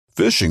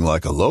Fishing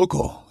like a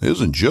local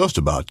isn't just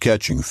about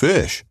catching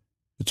fish.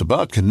 It's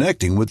about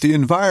connecting with the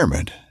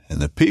environment and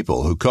the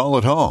people who call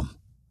it home.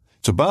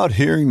 It's about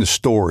hearing the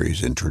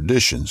stories and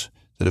traditions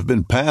that have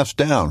been passed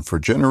down for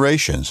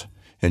generations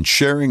and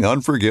sharing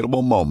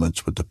unforgettable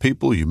moments with the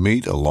people you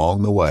meet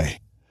along the way.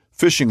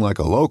 Fishing like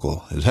a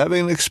local is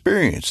having an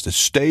experience that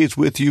stays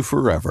with you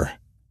forever.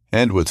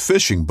 And with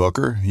Fishing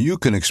Booker, you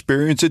can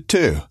experience it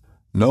too,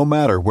 no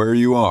matter where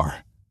you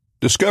are.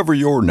 Discover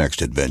your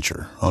next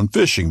adventure on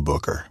Fishing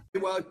Booker.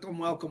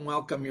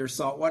 Welcome, your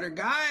saltwater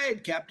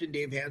guide, Captain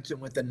Dave Hansen,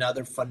 with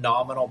another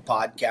phenomenal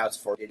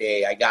podcast for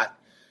today. I got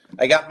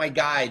my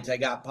guides. I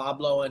got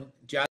Pablo and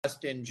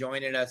Justin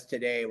joining us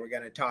today. We're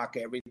going to talk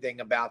everything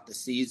about the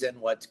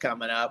season, what's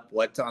coming up,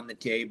 what's on the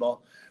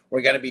table.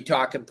 We're going to be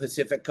talking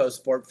Pacific Coast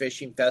Sport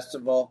Fishing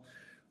Festival.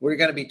 We're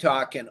going to be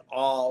talking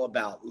all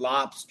about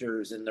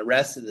lobsters and the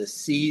rest of the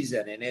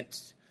season, and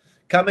it's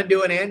coming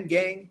to an end,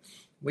 gang.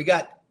 We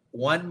got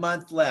 1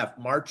 month left.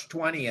 March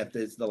 20th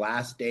is the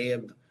last day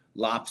of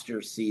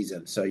lobster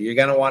season. So you're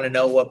going to want to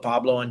know what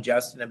Pablo and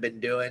Justin have been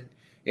doing.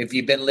 If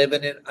you've been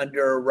living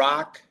under a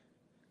rock,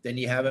 then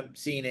you haven't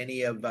seen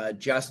any of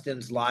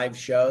Justin's live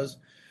shows.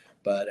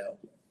 But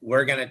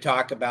we're going to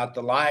talk about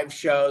the live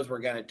shows. We're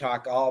going to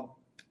talk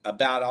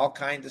about all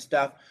kinds of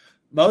stuff.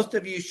 Most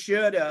of you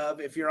should have,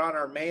 if you're on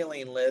our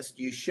mailing list,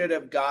 you should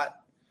have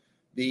got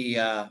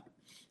the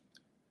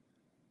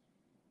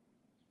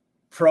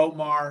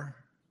Promar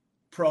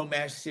Pro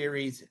Mesh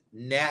Series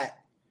Net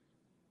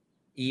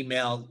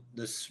email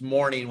this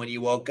morning when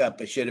you woke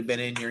up. It should have been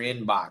in your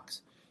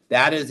inbox.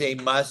 That is a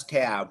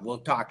must-have. We'll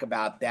talk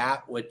about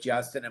that with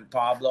Justin and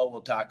Pablo.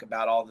 We'll talk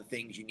about all the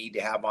things you need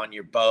to have on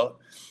your boat.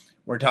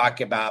 We're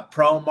talking about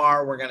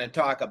Promar. We're going to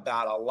talk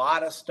about a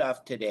lot of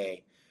stuff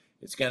today.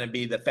 It's going to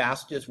be the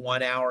fastest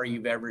 1 hour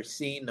you've ever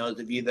seen. Those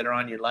of you that are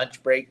on your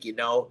lunch break, you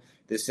know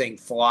this thing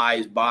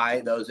flies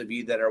by. Those of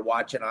you that are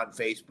watching on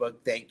Facebook,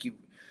 thank you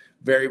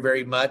very,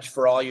 very much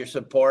for all your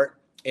support.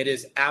 It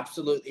is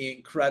absolutely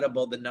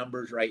incredible, the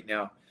numbers right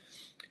now.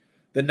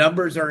 The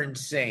numbers are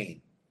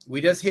insane. We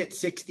just hit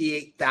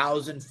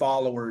 68,000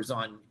 followers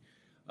on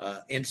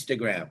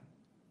Instagram.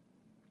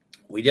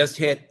 We just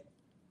hit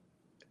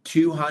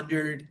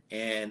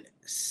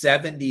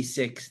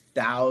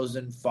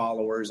 276,000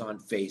 followers on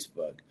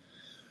Facebook.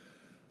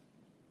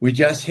 We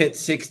just hit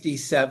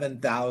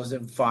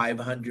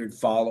 67,500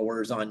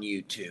 followers on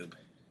YouTube.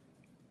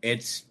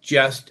 It's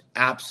just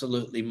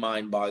absolutely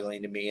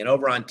mind-boggling to me. And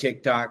over on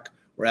TikTok,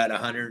 we're at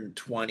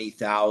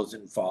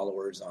 120,000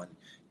 followers on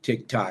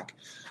TikTok.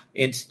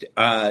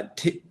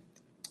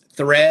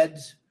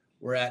 Threads,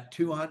 we're at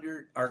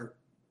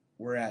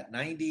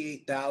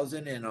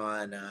 98,000, and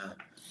on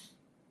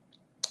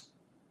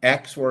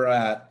X, we're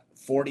at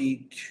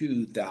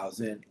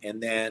 42,000.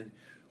 And then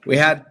we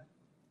had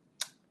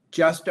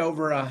just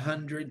over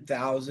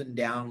 100,000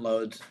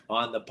 downloads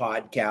on the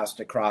podcast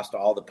across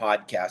all the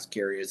podcast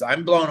carriers.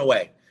 I'm blown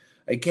away.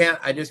 I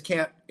just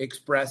can't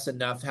express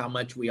enough how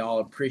much we all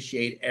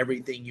appreciate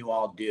everything you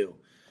all do.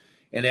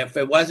 And if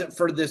it wasn't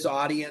for this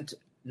audience,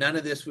 none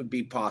of this would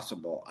be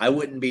possible. I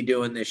wouldn't be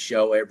doing this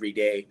show every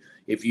day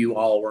if you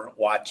all weren't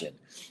watching,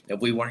 if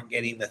we weren't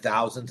getting the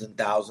thousands and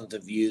thousands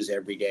of views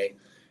every day.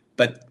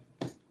 But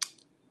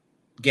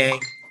gang,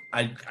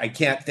 I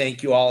can't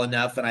thank you all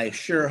enough, and I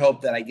sure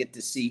hope that I get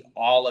to see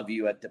all of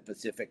you at the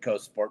Pacific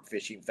Coast Sport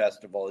Fishing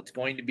Festival. It's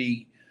going to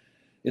be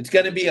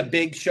a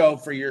big show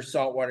for your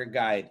saltwater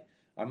guide.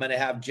 I'm going to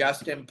have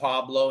Justin,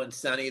 Pablo, and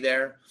Sonny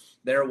there.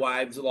 Their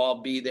wives will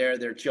all be there.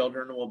 Their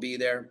children will be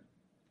there.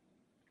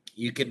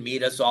 You can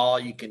meet us all.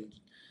 You can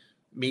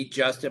meet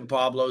Justin,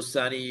 Pablo,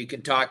 Sonny. You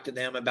can talk to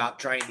them about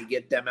trying to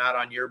get them out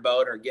on your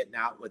boat or getting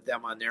out with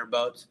them on their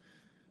boats.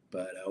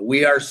 But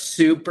we are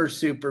super,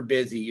 super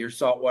busy. Your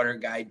saltwater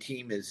guide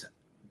team is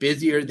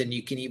busier than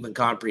you can even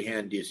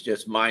comprehend. It's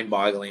just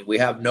mind-boggling. We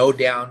have no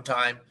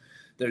downtime.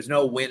 There's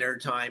no winter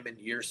time in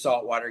your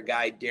saltwater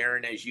guide.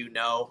 Darren, as you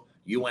know,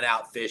 you went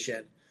out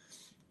fishing.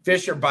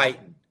 Fish are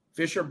biting.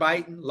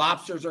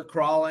 Lobsters are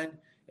crawling,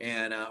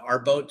 and our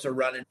boats are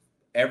running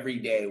every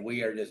day.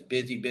 We are just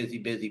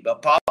busy.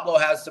 But Pablo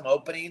has some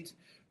openings.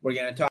 We're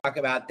going to talk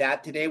about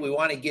that today. We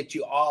want to get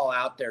you all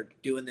out there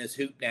doing this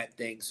hoop net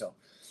thing. So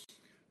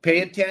pay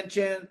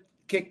attention,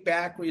 kick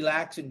back,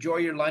 relax, enjoy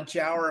your lunch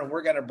hour, and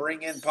we're going to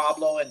bring in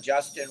Pablo and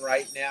Justin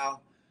right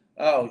now.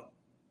 Oh,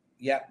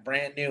 yeah,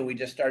 brand new. We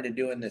just started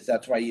doing this.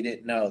 That's why you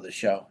didn't know the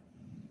show.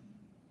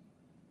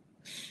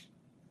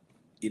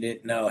 You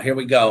didn't know. Here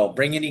we go.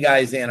 Bringing you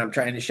guys in. I'm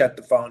trying to shut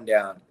the phone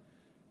down.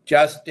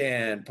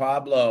 Justin,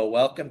 Pablo,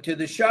 welcome to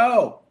the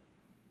show.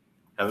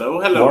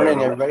 Hello.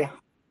 Morning, everybody.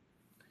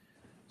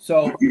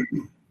 So,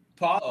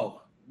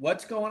 Pablo,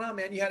 what's going on,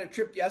 man? You had a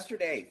trip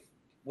yesterday.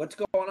 What's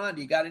going on?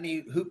 Do you got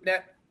any hoop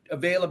net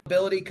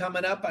availability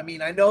coming up? I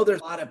mean, I know there's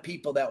a lot of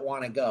people that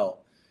want to go,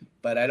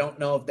 but I don't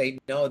know if they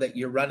know that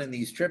you're running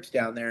these trips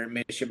down there in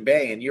Mission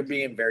Bay, and you're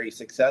being very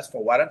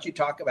successful. Why don't you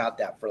talk about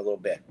that for a little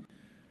bit?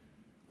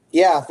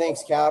 Yeah,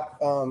 thanks, Cap.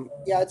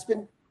 It's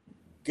been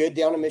good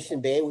down in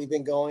Mission Bay. We've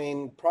been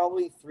going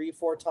probably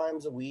 3-4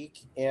 times a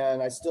week,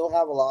 and I still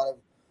have a lot of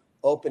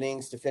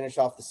openings to finish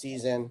off the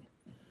season,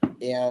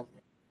 and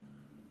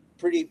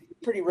pretty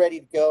ready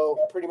to go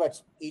pretty much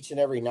each and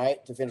every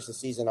night to finish the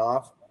season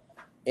off.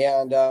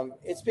 And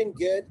it's been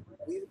good.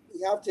 We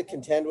have to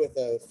contend with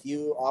a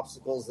few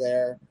obstacles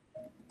there.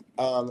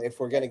 If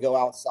we're going to go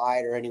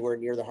outside or anywhere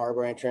near the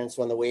harbor entrance,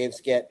 when the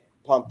waves get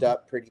pumped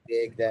up pretty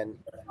big, then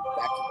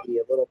that can be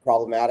a little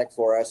problematic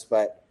for us.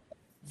 But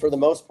for the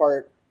most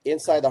part,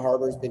 inside the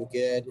harbor has been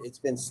good. It's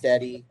been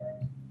steady.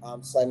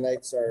 Some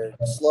nights are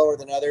slower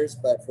than others,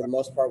 but for the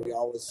most part, we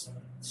always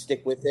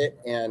stick with it,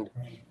 and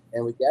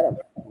we get them.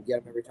 We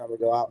get them every time we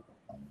go out.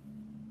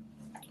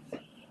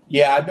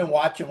 Yeah, I've been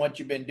watching what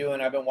you've been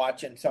doing. I've been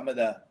watching some of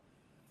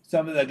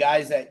the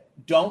guys that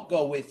don't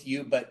go with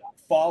you, but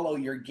follow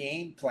your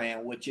game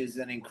plan, which is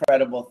an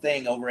incredible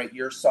thing over at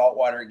your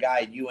Saltwater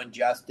Guide. You and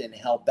Justin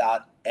help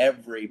out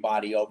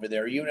everybody over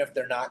there, even if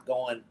they're not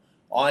going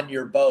on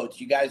your boats.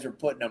 You guys are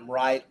putting them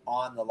right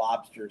on the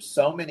lobsters.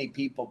 So many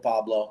people,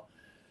 Pablo,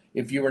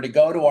 if you were to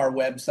go to our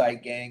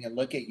website, gang, and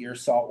look at your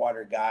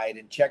Saltwater Guide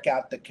and check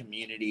out the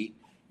community,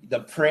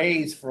 the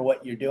praise for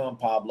what you're doing,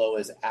 Pablo,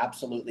 is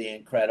absolutely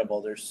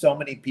incredible. There's so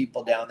many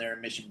people down there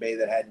in Mission Bay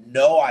that had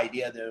no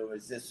idea there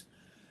was this.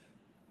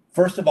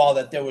 First of all,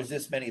 that there was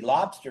this many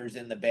lobsters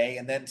in the bay,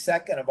 and then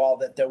second of all,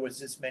 that there was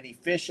this many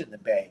fish in the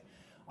bay.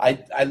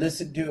 I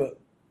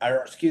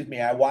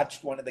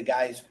watched one of the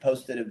guys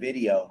posted a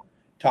video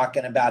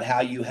talking about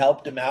how you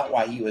helped him out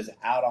while he was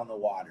out on the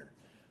water.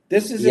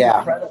 This is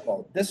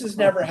incredible. This has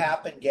never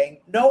happened, gang.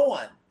 No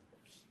one.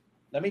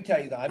 Let me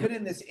tell you that I've been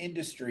in this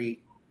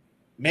industry,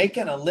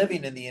 making a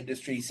living in the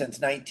industry since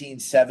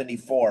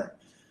 1974.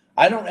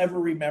 I don't ever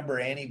remember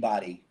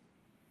anybody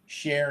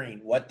sharing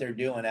what they're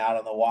doing out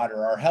on the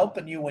water or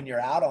helping you when you're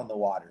out on the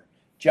water.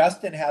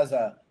 Justin has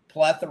a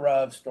plethora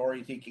of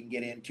stories he can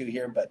get into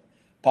here, but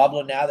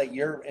Pablo, now that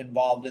you're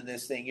involved in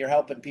this thing, you're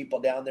helping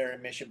people down there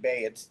in Mission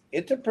Bay.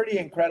 It's a pretty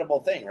incredible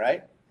thing,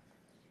 right?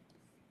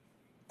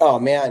 Oh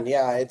man,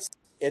 yeah,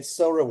 it's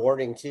so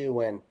rewarding too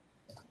when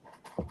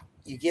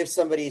you give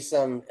somebody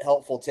some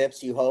helpful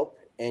tips, you hope,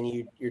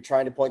 and you're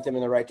trying to point them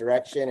in the right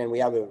direction. And we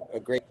have a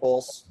great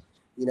pulse,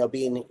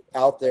 being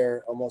out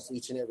there almost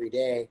each and every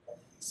day.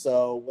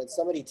 So when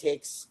somebody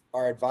takes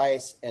our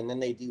advice and then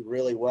they do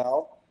really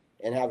well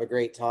and have a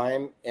great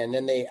time, and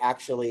then they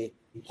actually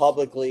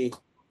publicly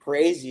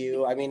praise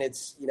you. I mean,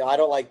 it's, I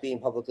don't like being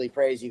publicly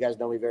praised. You guys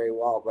know me very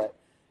well, but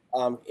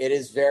it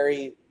is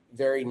very,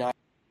 very nice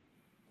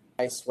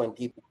when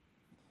people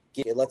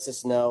it lets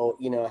us know,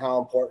 how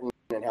important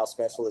and how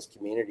special this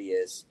community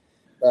is.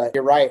 But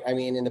you're right. I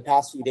mean, in the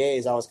past few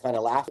days, I was kind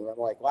of laughing. I'm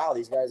like, wow,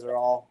 these guys are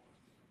all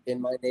in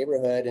my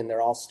neighborhood and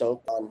they're all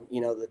stoked on,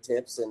 the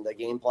tips and the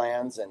game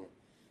plans. And,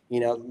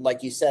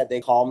 like you said,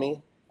 they call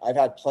me. I've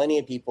had plenty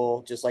of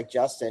people just like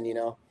Justin,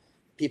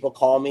 people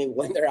call me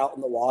when they're out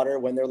in the water,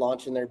 when they're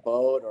launching their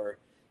boat, or,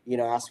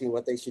 ask me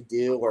what they should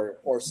do,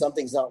 or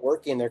something's not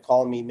working. They're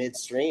calling me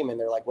midstream and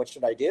they're like, what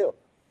should I do?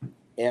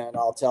 And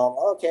I'll tell them,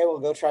 okay, well,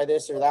 go try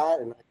this or that.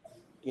 And,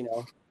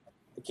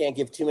 I can't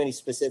give too many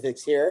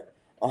specifics here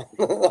on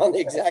the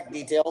exact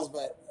details,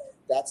 but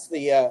that's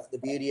the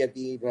beauty of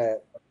being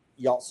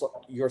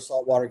your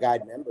Saltwater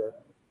Guide member,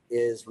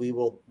 is we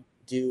will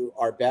do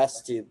our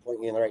best to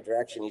point you in the right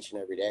direction each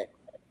and every day.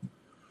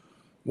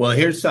 Well,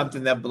 here's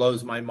something that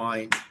blows my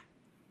mind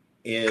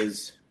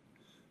is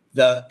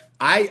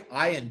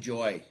I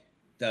enjoy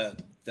the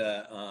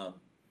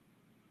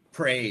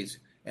praise,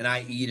 and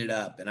I eat it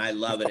up and I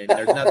love it. And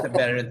there's nothing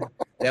better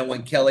than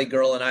when Kelly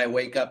girl and I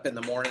wake up in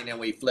the morning and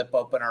we flip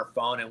open our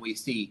phone and we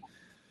see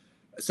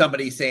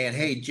somebody saying,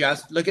 hey,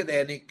 just look at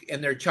that.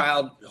 And their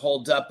child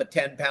holds up a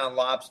 10-pound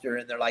lobster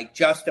and they're like,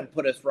 Justin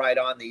put us right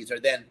on these. Or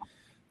then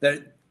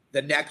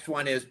the next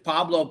one is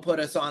Pablo put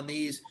us on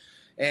these.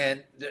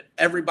 And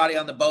everybody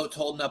on the boat's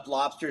holding up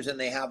lobsters and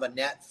they have a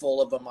net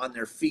full of them on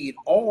their feet.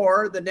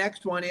 Or the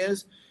next one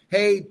is,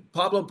 hey,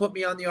 Pablo put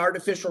me on the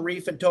artificial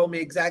reef and told me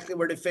exactly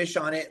where to fish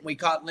on it. And we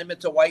caught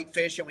limits of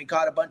whitefish and we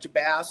caught a bunch of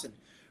bass. And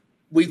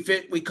we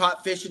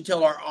caught fish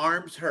until our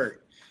arms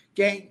hurt.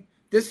 Gang,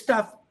 this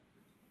stuff,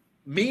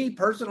 me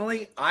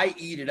personally, I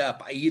eat it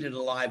up. I eat it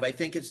alive. I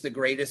think it's the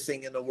greatest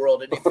thing in the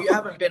world. And if you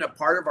haven't been a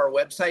part of our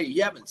website,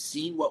 you haven't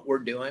seen what we're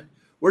doing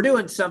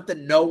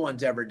something no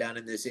one's ever done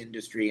in this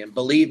industry. And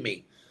believe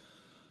me,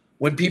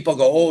 when people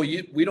go, oh,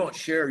 we don't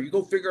share, you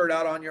go figure it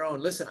out on your own.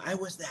 Listen, I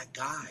was that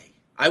guy.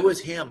 I was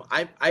him.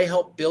 I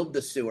helped build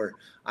the sewer.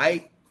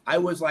 I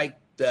was like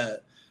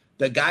the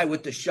guy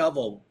with the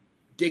shovel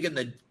digging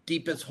the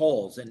deepest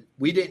holes, and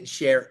we didn't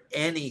share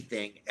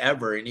anything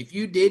ever. And if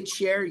you did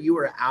share, you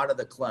were out of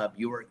the club.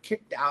 You were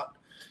kicked out.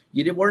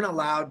 You weren't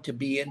allowed to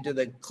be into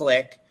the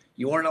clique.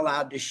 You weren't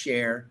allowed to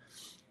share.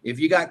 If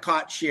you got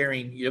caught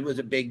sharing, it was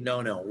a big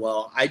no-no.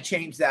 Well, I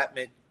changed that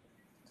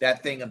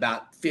thing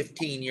about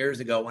 15 years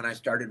ago when I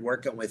started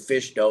working with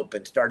Fish Dope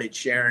and started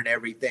sharing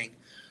everything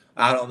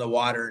out on the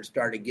water and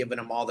started giving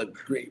them all the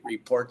great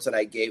reports that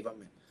I gave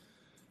them.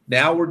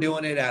 Now we're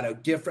doing it at a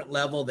different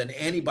level than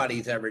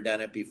anybody's ever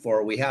done it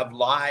before. We have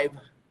live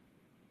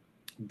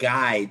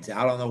guides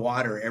out on the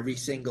water every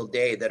single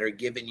day that are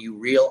giving you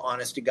real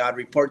honest to God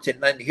reports. And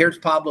then here's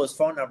Pablo's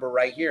phone number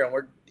right here.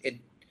 And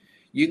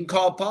you can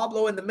call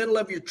Pablo in the middle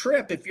of your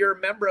trip if you're a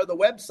member of the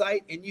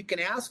website, and you can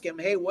ask him,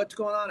 hey, what's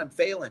going on? I'm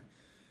failing.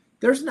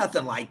 There's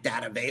nothing like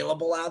that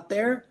available out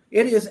there.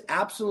 It is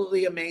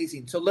absolutely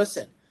amazing. So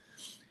listen,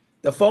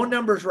 the phone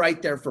number's right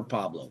there for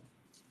Pablo.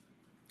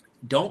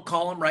 Don't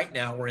call him right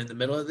now. We're in the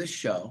middle of this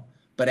show.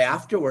 But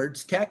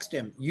afterwards, text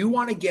him. You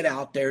want to get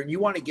out there and you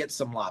want to get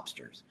some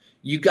lobsters.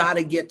 You got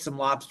to get some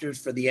lobsters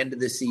for the end of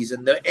the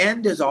season. The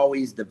end is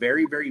always the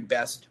very, very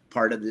best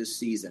part of this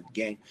season,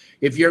 gang.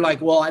 If you're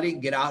like, well, I didn't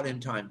get out in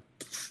time.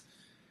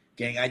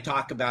 Gang, I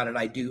talk about it.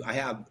 I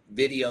have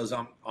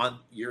videos on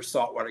your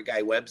Saltwater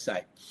Guy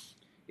website.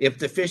 If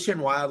the Fish and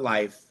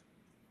Wildlife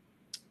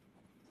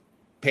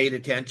paid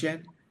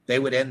attention, they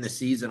would end the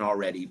season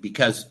already.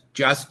 Because,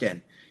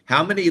 Justin,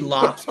 how many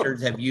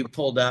lobsters have you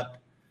pulled up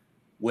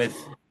with,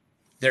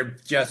 they're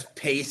just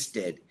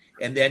pasted,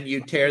 and then you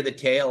tear the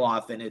tail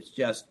off and it's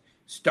just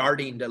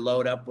starting to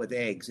load up with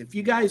eggs? If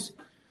you guys,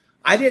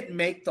 I didn't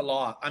make the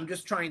law. I'm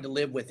just trying to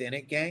live within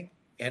it, gang.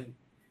 And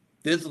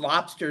these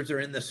lobsters are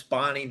in the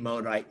spawning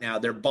mode right now.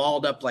 They're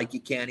balled up like you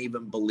can't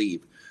even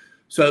believe.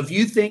 So if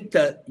you think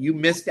that you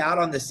missed out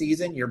on the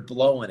season, you're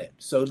blowing it.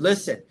 So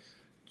listen,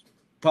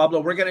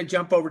 Pablo, we're going to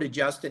jump over to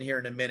Justin here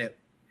in a minute.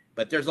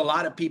 But there's a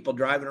lot of people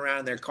driving around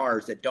in their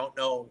cars that don't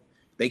know,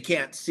 they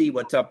can't see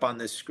what's up on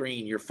the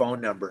screen, your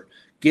phone number.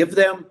 Give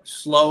them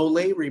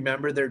slowly,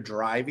 remember they're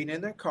driving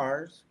in their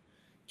cars,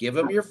 give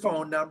them your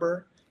phone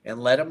number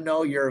and let them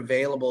know you're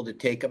available to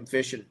take them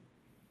fishing.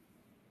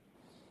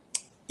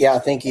 Yeah,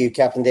 thank you,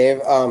 Captain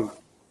Dave.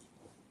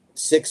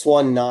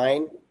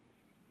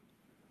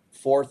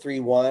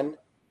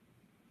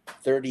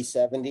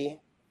 619-431-3070.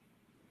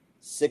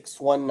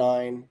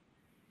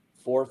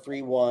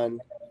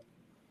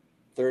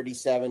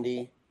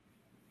 619-431-3070.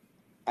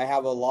 I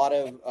have a lot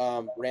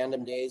of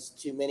random days,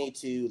 too many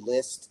to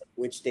list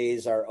which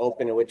days are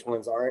open and which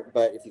ones aren't.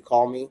 But if you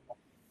call me,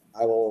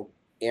 I will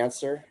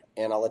answer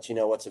and I'll let you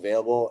know what's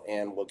available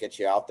and we'll get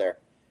you out there.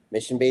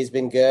 Mission Bay's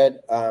been good.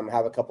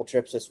 Have a couple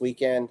trips this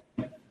weekend.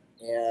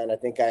 And I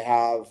think I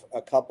have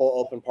a couple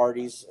open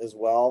parties as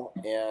well.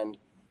 And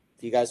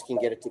if you guys can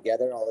get it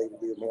together, I'll even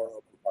do more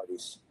open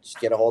parties. Just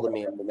get a hold of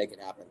me and we'll make it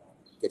happen.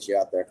 Get you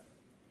out there.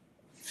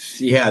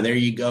 Yeah, there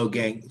you go,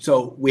 gang.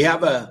 So we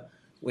have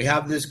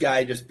this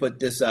guy just put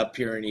this up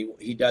here, and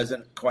he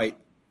doesn't quite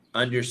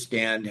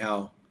understand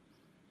how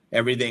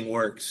everything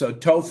works. So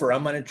Topher,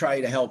 I'm going to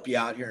try to help you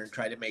out here and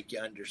try to make you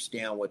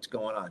understand what's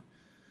going on.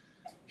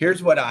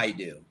 Here's what I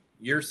do.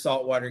 Your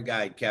saltwater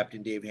guide,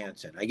 Captain Dave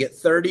Hansen. I get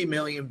 30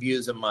 million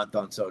views a month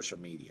on social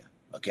media,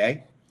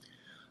 okay?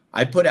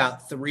 I put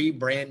out 3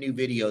 brand new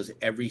videos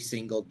every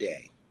single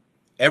day.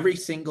 Every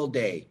single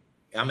day.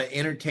 I'm an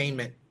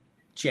entertainment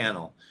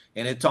channel,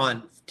 and it's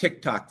on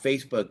TikTok,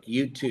 Facebook,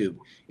 YouTube,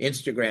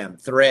 Instagram,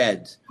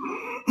 Threads,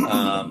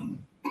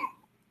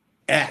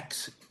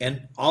 X,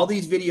 and all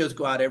these videos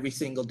go out every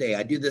single day.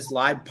 I do this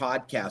live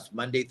podcast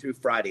Monday through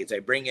Fridays. I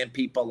bring in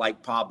people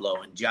like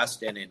Pablo and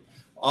Justin and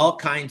all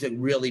kinds of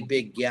really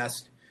big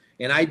guests,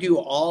 and I do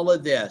all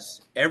of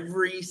this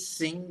every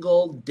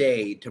single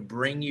day to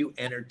bring you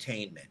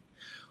entertainment.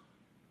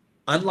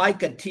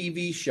 Unlike a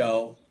TV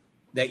show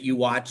that you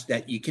watch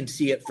that you can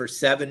see it for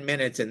 7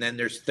 minutes and then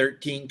there's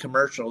 13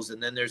 commercials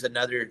and then there's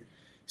another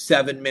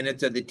 7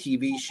 minutes of the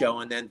TV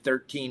show and then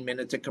 13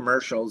 minutes of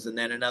commercials and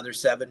then another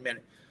 7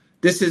 minutes.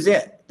 This is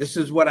it. This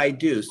is what I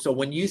do. So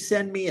when you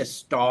send me a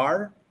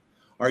star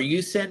or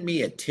you send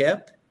me a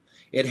tip,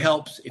 it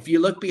helps. If you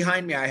look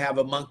behind me, I have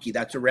a monkey.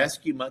 That's a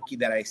rescue monkey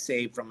that I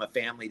saved from a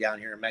family down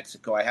here in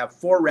Mexico. I have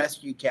 4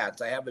 rescue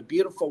cats. I have a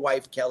beautiful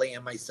wife, Kelly,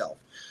 and myself.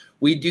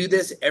 We do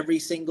this every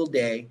single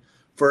day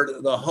for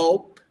the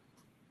hope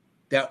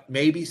that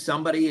maybe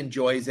somebody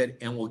enjoys it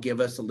and will give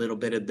us a little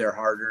bit of their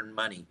hard-earned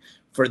money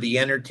for the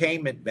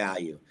entertainment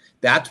value.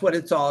 That's what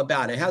it's all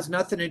about. It has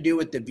nothing to do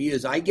with the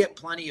views. I get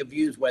plenty of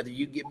views whether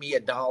you give me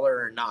 $1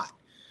 or not.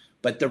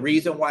 But the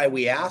reason why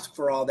we ask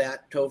for all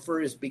that,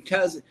 Topher, is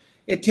because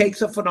it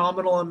takes a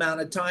phenomenal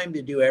amount of time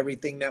to do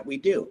everything that we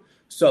do.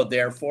 So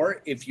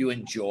therefore, if you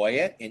enjoy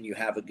it and you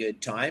have a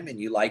good time and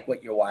you like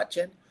what you're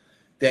watching,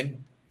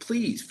 then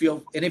please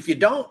feel, and if you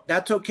don't,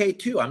 that's okay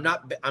too. I'm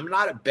not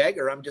a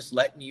beggar. I'm just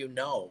letting you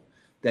know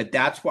that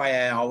that's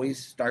why I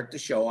always start the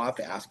show off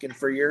asking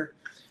for your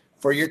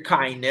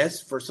kindness,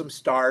 for some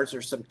stars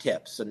or some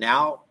tips. So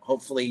now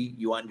hopefully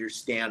you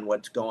understand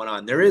what's going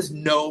on. There is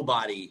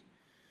nobody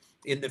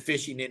in the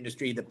fishing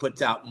industry that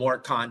puts out more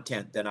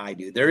content than I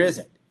do. There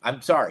isn't.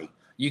 I'm sorry.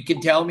 You can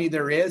tell me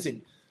there is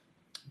and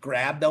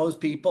grab those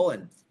people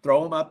and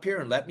throw them up here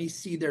and let me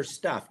see their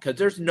stuff. Because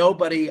there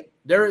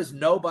is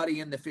nobody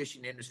in the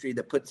fishing industry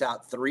that puts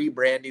out 3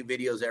 brand new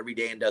videos every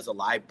day and does a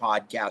live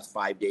podcast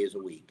 5 days a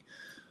week.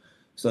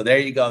 So there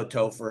you go,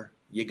 Topher.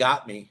 You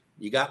got me.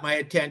 You got my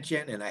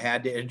attention, and I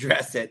had to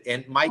address it.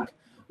 And Mike,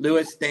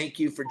 Lewis, thank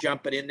you for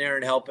jumping in there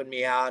and helping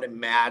me out, and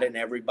Matt and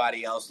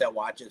everybody else that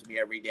watches me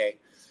every day.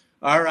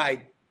 All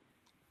right.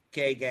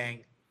 Okay,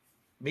 gang.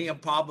 Me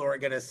and Pablo are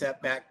going to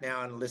sit back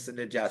now and listen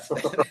to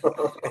Justin.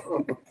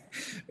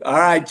 All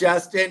right,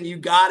 Justin, you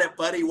got it,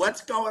 buddy.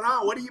 What's going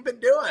on? What have you been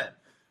doing?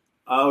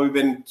 We've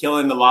been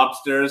killing the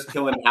lobsters,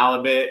 killing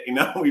halibut.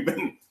 We've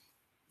been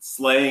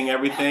slaying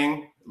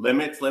everything.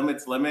 Limits.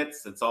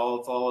 It's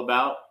all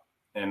about.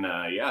 And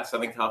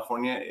Southern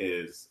California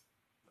is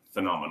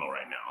phenomenal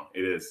right now.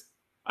 It is.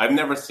 I've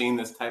never seen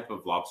this type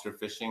of lobster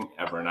fishing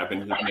ever, and I've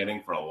been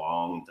netting for a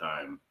long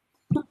time.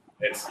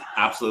 It's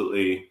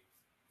absolutely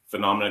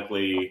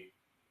phenomenally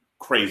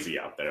crazy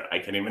out there. I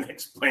can't even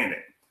explain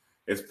it.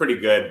 It's pretty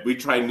good. We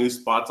try new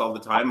spots all the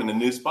time, and the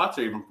new spots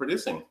are even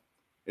producing.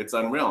 It's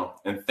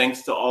unreal. And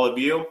thanks to all of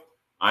you,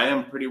 I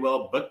am pretty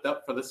well booked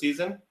up for the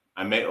season.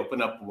 I may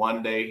open up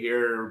one day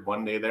here,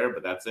 one day there,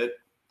 but that's it.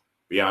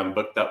 But yeah, I'm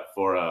booked up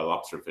for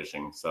lobster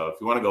fishing. So if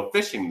you want to go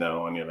fishing,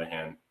 though, on the other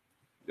hand,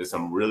 there's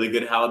some really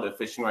good halibut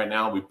fishing right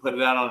now. We put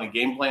it out on a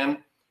game plan,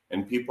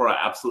 and people are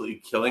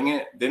absolutely killing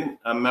it. Didn't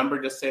a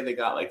member just say they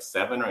got like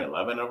 7 or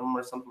 11 of them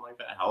or something like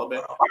that,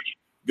 halibut,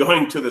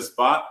 going to the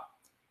spot?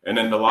 And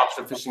then the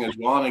lobster fishing as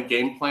well on a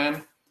game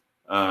plan.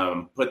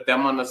 Put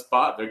them on the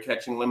spot. They're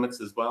catching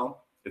limits as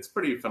well. It's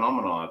pretty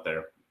phenomenal out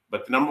there.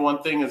 But the number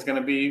one thing is going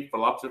to be for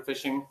lobster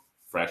fishing,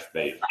 fresh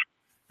bait. If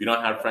you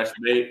don't have fresh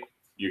bait,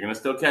 you're going to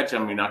still catch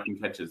them. You're not going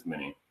to catch as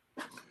many.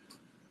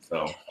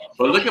 So,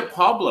 but look at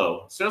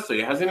Pablo.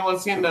 Seriously, has anyone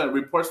seen the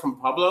reports from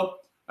Pablo?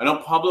 I know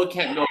Pablo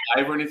can't go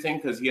live or anything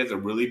because he has a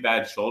really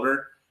bad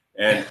shoulder.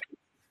 And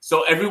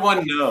so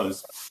everyone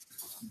knows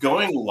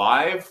going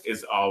live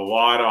is a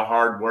lot of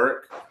hard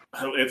work.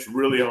 It's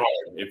really hard.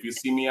 If you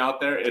see me out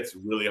there, it's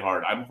really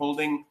hard. I'm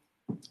holding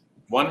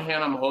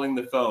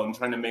the phone,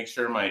 trying to make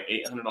sure my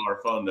 $800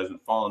 phone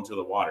doesn't fall into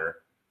the water.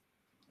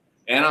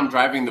 And I'm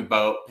driving the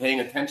boat, paying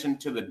attention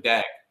to the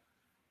deck,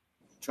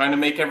 trying to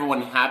make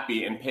everyone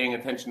happy and paying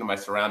attention to my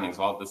surroundings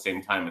all at the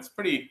same time. It's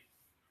pretty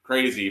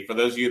crazy. For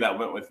those of you that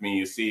went with me,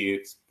 you see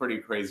it's pretty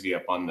crazy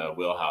up on the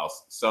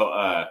wheelhouse.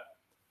 So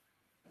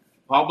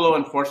Pablo,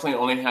 unfortunately,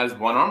 only has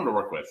one arm to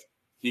work with.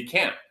 He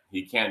can't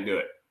do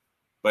it.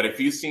 But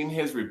if you've seen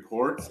his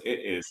reports, it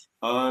is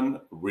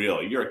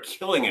unreal. You're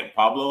killing it,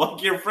 Pablo.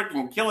 Like, you're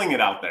freaking killing it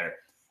out there.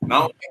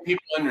 Not only can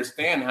people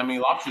understand how many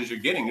lobsters you're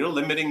getting, you're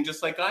limiting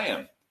just like I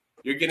am.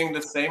 You're getting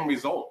the same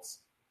results.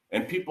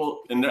 And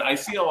I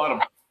see a lot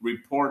of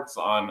reports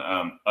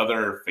on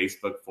other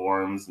Facebook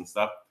forums and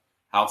stuff,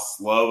 how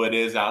slow it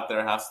is out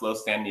there, how slow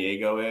San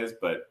Diego is.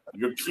 But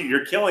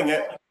you're killing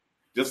it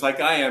just like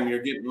I am.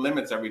 You're getting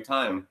limits every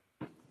time.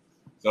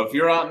 So if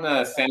you're out in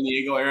the San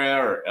Diego area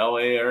or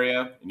LA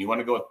area and you want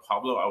to go with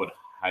Pablo, I would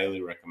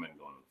highly recommend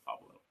going with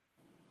Pablo.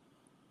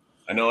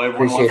 I know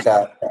everyone wants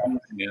that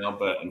now,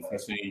 but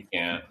unfortunately you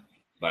can't.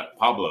 But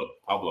Pablo,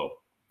 go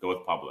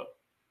with Pablo.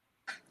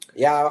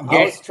 Yeah,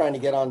 I was trying to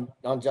get on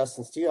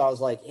Justin's too. I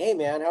was like, hey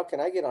man, how can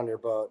I get on your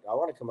boat? I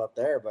want to come up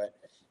there, but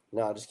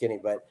no, I'm just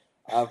kidding. But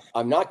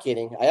I'm not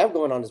kidding. I am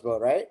going on his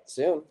boat, right?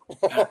 Soon.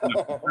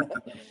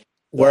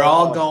 We're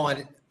all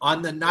going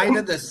on the night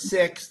of the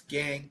 6th,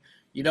 gang.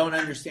 You don't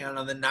understand.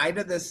 On the night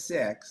of the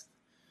 6th,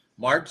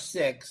 March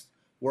 6th,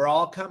 we're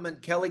all coming.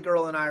 Kelly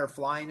Girl and I are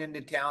flying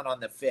into town on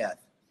the 5th.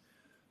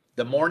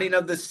 The morning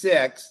of the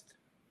 6th,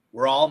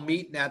 we're all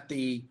meeting at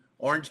the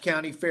Orange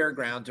County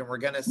Fairgrounds, and we're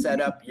going to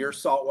set up your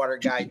Saltwater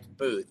Guides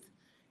booth.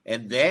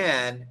 And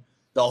then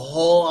the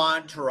whole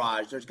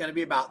entourage, there's going to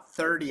be about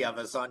 30 of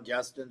us on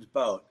Justin's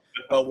boat.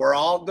 But we're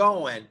all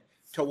going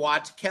to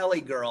watch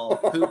Kelly Girl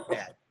hoop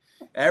net.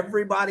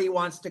 Everybody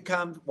wants to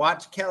come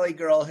watch Kelly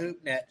Girl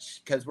hoop net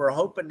because we're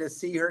hoping to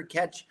see her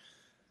catch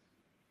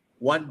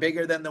one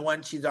bigger than the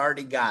one she's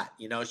already got.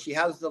 She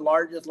has the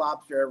largest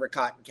lobster ever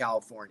caught in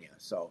California.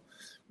 So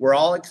we're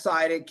all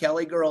excited.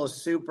 Kelly Girl is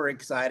super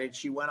excited.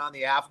 She went on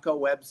the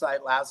AFCO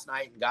website last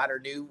night and got her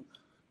new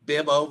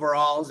bib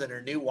overalls and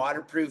her new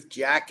waterproof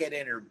jacket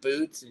and her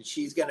boots, and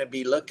she's going to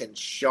be looking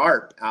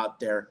sharp out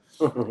there.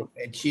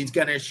 And she's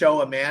going to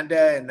show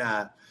Amanda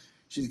and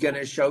she's going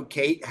to show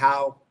Kate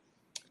how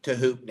to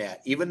hoop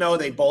net. Even though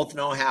they both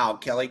know how,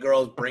 Kelly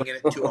Girl's bringing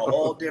it to a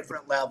whole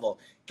different level,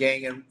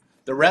 gang. And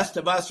the rest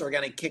of us are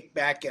going to kick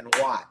back and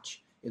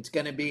watch. It's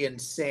going to be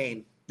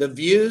insane. The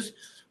views,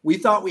 we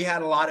thought we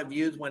had a lot of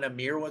views when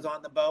Amir was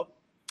on the boat,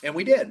 and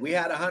we did. We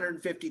had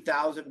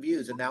 150,000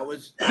 views, and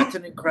that's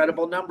an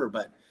incredible number.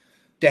 But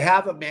to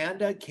have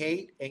Amanda,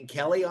 Kate, and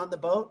Kelly on the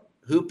boat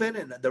hooping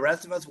and the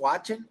rest of us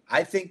watching,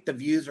 I think the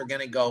views are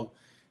going to go.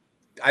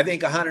 I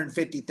think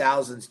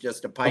 150,000 is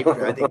just a pipe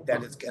dream. I think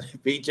that is going to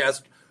be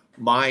just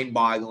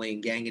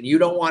mind-boggling, gang. And you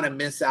don't want to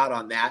miss out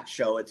on that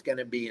show. It's going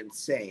to be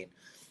insane.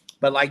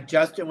 But like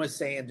Justin was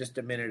saying just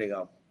a minute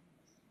ago,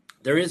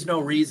 there is no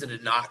reason to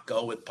not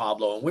go with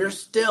Pablo. And we're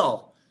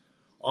still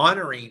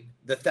honoring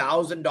the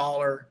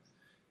 $1,000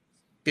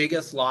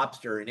 biggest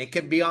lobster. And it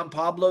can be on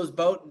Pablo's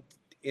boat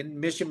in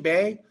Mission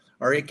Bay,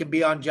 or it can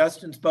be on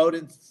Justin's boat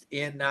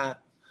in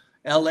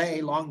LA,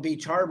 Long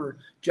Beach Harbor.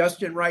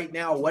 Justin, right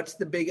now, what's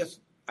the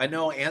biggest I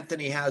know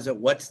Anthony has it.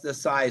 What's the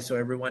size so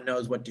everyone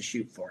knows what to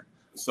shoot for?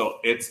 So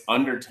it's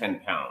under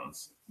 10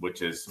 pounds,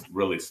 which is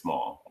really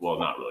small. Well,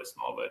 not really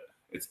small, but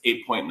it's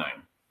 8.9.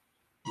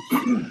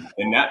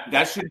 And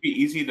that should be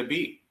easy to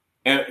beat.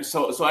 And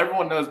so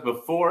everyone knows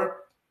before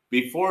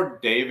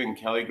Dave and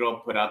Kelly Girl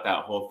put out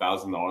that whole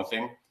 $1,000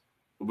 thing,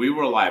 we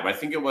were live. I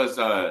think it was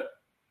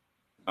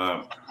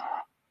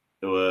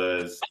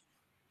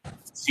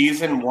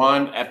season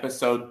 1,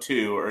 episode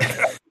 2, or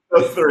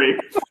episode 3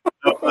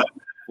 of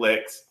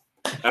Netflix.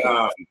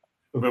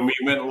 When we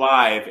went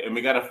live, and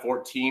we got a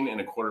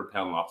 14.25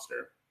 pound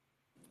lobster.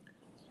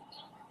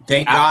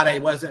 Thank God I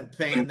wasn't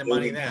paying the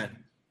money then.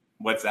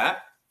 What's that?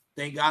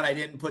 Thank God I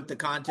didn't put the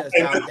contest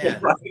out then.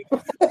 Right.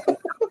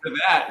 After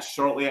that,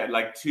 shortly at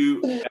like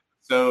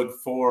episode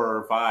 4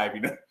 or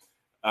 5,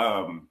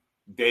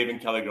 Dave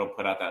and Kelly Girl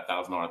put out that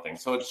 $1,000 thing.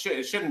 So it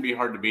shouldn't be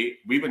hard to beat.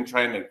 We've been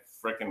trying to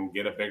frickin'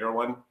 get a bigger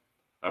one.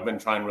 I've been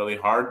trying really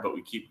hard, but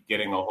we keep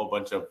getting a whole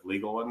bunch of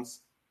legal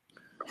ones.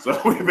 So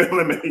we've been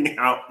limiting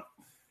out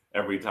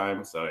every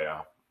time. So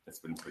yeah, it's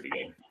been pretty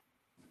good.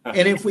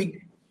 And if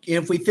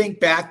we think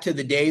back to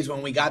the days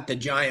when we got the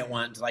giant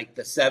ones, like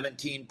the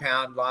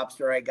 17-pound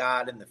lobster I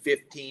got and the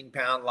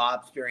 15-pound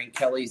lobster and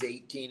Kelly's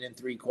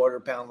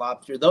 18.75 pound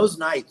lobster, those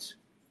nights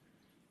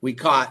we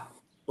caught,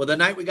 well, the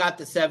night we got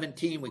the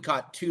 17, we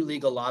caught 2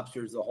 legal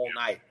lobsters the whole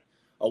night,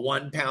 a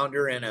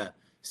 1-pounder and a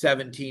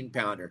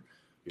 17-pounder.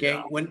 Okay,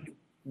 yeah.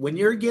 When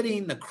you're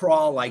getting the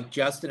crawl like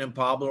Justin and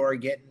Pablo are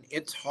getting,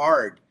 it's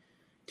hard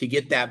to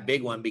get that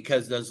big one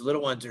because those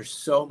little ones are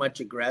so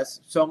much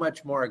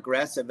more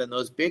aggressive. And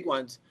those big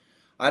ones,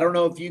 I don't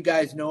know if you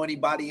guys know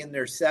anybody in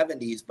their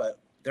 70s, but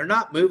they're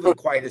not moving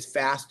quite as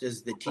fast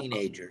as the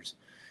teenagers.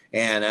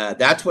 And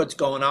that's what's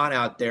going on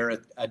out there.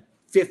 A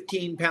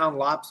 15-pound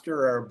lobster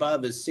or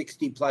above is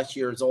 60 plus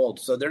years old.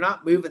 So they're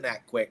not moving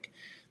that quick.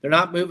 They're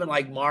not moving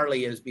like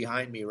Marley is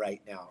behind me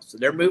right now. So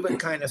they're moving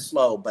kind of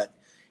slow, but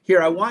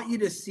here, I want you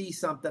to see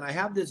something. I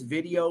have this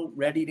video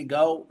ready to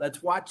go.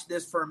 Let's watch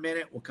this for a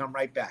minute. We'll come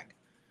right back.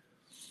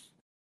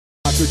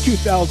 After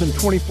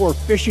 2024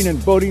 fishing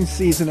and boating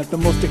season at the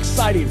most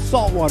exciting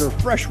saltwater,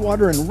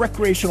 freshwater, and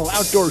recreational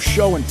outdoor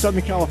show in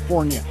Southern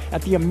California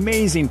at the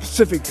amazing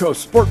Pacific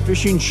Coast Sport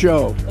Fishing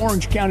Show.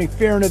 Orange County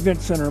Fair and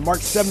Event Center, March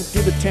 7th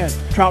through the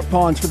 10th. Trout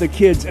ponds for the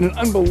kids and an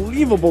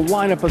unbelievable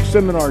lineup of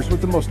seminars with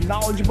the most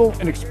knowledgeable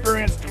and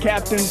experienced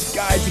captains,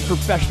 guides, and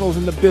professionals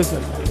in the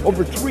business.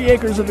 Over 3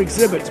 acres of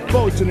exhibits,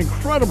 boats, and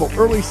incredible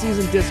early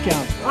season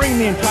discounts. Bring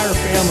the entire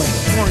family.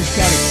 Orange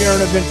County Fair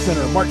and Event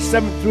Center, March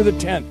 7th through the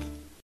 10th.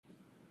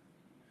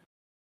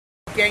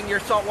 Gang, your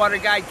Saltwater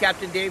Guide,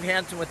 Captain Dave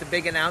Hansen with a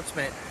big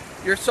announcement.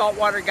 Your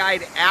Saltwater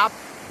Guide app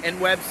and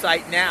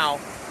website now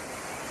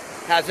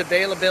has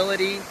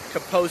availability to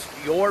post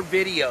your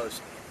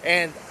videos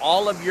and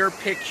all of your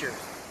pictures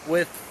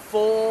with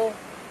full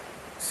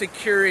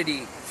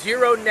security,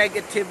 zero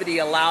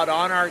negativity allowed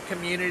on our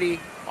community,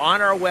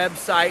 on our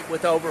website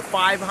with over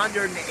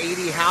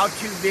 580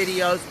 how-to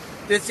videos.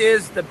 This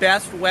is the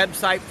best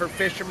website for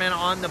fishermen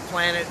on the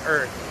planet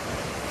Earth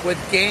with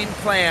game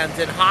plans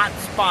and hot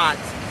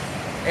spots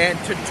and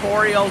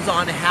tutorials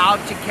on how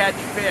to catch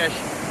fish.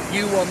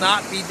 You will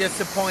not be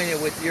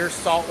disappointed with your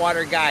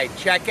Saltwater Guide.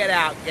 Check it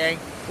out, gang.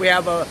 We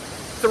have a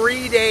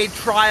 3-day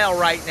trial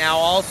right now,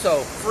 also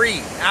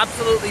free,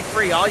 absolutely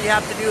free. All you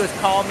have to do is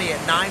call me at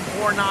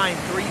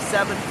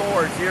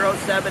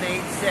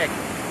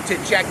 949-374-0786 to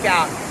check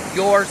out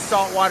your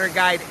Saltwater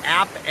Guide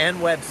app and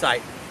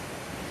website.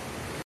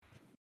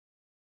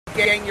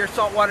 Gang, your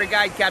Saltwater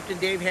Guide, Captain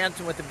Dave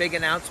Hansen with a big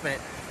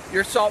announcement.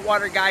 Your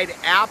Saltwater Guide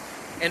app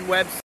and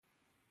website.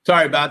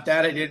 Sorry about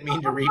that. I didn't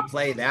mean to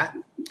replay that.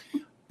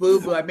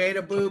 Boo-boo. I made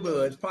a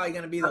boo-boo. It's probably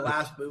going to be the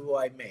last boo-boo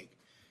I make.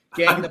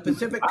 Gang, the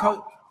Pacific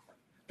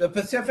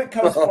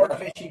Coast Sport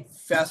Fishing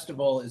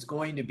Festival is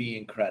going to be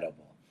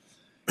incredible.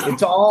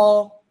 It's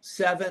all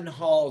 7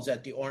 halls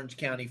at the Orange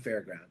County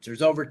Fairgrounds.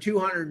 There's over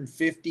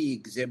 250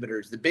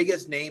 exhibitors, the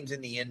biggest names in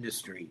the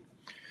industry.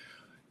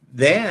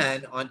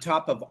 Then, on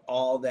top of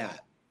all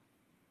that,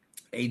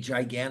 a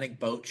gigantic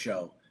boat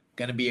show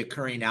going to be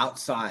occurring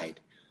outside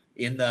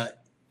in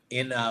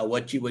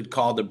what you would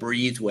call the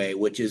breezeway,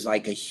 which is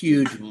like a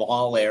huge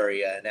mall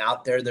area. And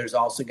out there's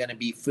also going to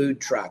be food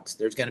trucks.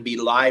 There's going to be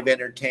live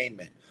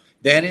entertainment.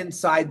 Then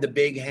inside the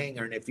big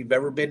hangar, and if you've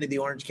ever been to the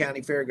Orange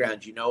County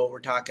Fairgrounds, you know what we're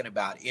talking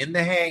about. In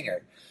the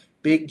hangar,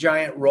 big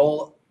giant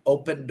roll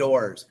open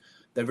doors.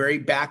 The very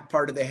back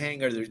part of the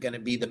hangar, there's going to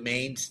be the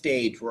main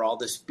stage where all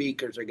the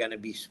speakers are going to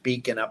be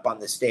speaking up on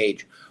the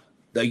stage.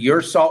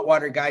 Your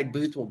Saltwater Guide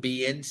booth will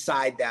be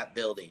inside that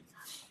building.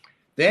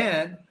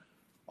 Then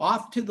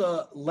off to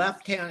the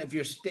left-hand, if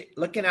you're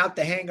looking out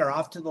the hangar,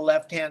 off to the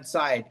left-hand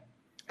side,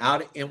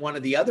 out in one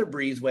of the other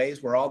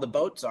breezeways where all the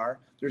boats are,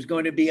 there's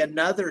going to be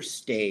another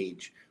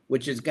stage,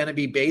 which is going to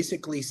be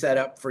basically set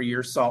up for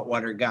your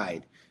Saltwater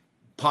Guide.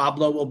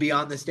 Pablo will be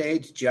on the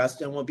stage,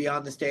 Justin will be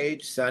on the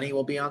stage, Sonny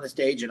will be on the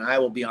stage, and I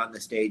will be on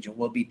the stage, and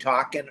we'll be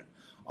talking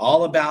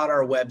all about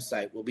our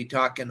website. We'll be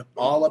talking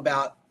all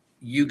about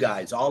you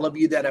guys, all of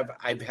you that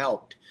I've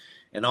helped.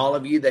 and all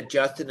of you that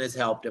Justin has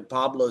helped and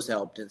Pablo's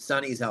helped and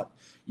Sonny's helped,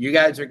 you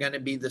guys are going to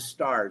be the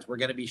stars. We're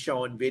going to be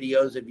showing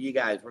videos of you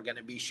guys. We're going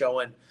to be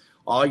showing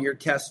all your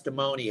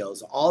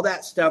testimonials. All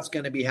that stuff's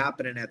going to be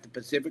happening at the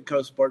Pacific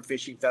Coast Sport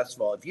Fishing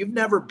Festival. If you've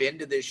never been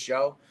to this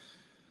show,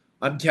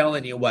 I'm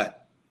telling you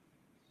what,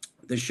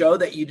 the shows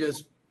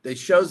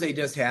they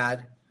just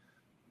had,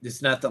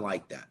 it's nothing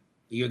like that.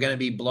 You're going to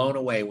be blown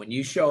away. When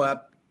you show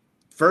up,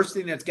 first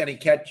thing that's going to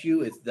catch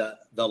you is the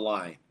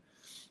line.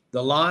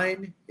 The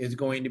line is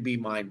going to be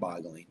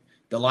mind-boggling.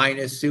 The line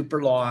is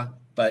super long,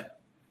 but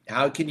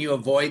how can you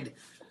avoid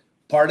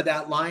part of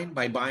that line?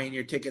 By buying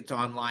your tickets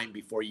online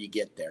before you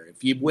get there.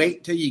 If you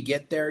wait till you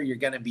get there, you're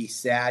going to be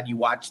sad. You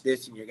watch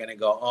this and you're going to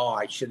go, oh,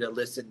 I should have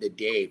listened to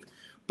Dave.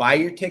 Buy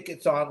your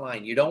tickets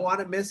online. You don't want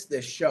to miss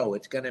this show.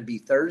 It's going to be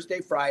Thursday,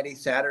 Friday,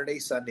 Saturday,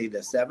 Sunday, the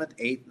 7th,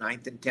 8th,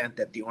 9th, and 10th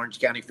at the Orange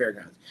County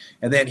Fairgrounds.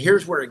 And then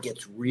here's where it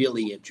gets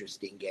really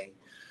interesting, gang.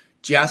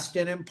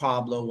 Justin and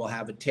Pablo will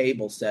have a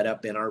table set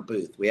up in our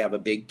booth. We have a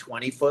big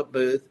 20-foot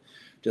booth,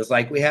 just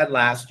like we had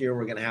last year.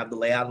 We're going to have the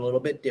layout a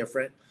little bit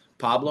different.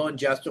 Pablo and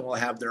Justin will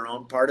have their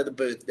own part of the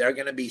booth. They're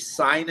going to be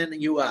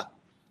signing you up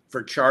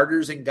for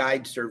charters and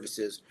guide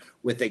services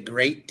with a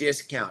great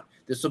discount.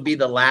 This will be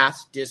the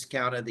last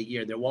discount of the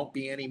year. There won't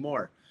be any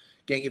more.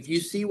 Gang, if you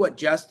see what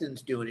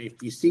Justin's doing,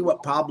 if you see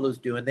what Pablo's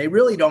doing, they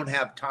really don't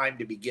have time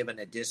to be given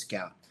a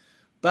discount.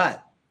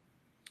 But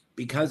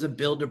because of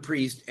Bill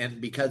DePriest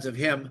and because of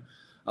him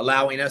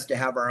allowing us to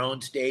have our own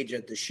stage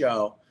at the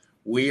show,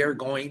 we are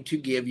going to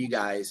give you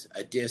guys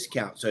a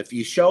discount. So if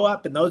you show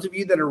up, and those of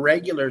you that are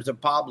regulars of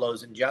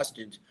Pablo's and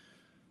Justin's,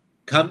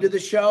 come to the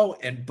show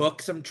and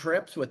book some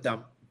trips with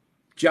them.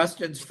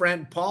 Justin's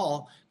friend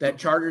Paul that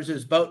charters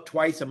his boat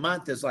twice a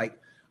month is like,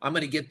 I'm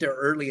going to get there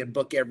early and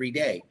book every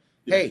day.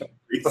 Hey,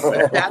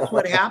 that's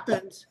what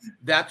happens.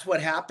 That's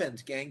what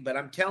happens, gang. But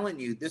I'm telling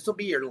you, this will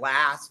be your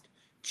last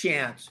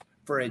chance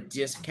for a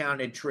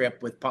discounted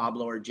trip with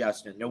Pablo or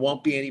Justin. There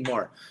won't be any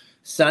more.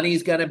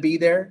 Sonny's going to be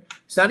there.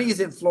 Sonny's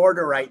in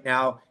Florida right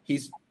now.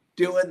 He's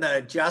doing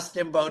the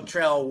Justin Boat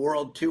Trail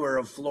World Tour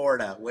of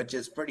Florida, which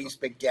is pretty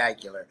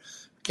spectacular.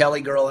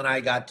 Kelly Girl and I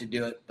got to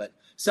do it, but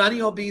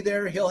Sonny will be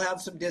there. He'll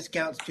have some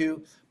discounts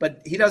too,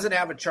 but he doesn't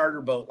have a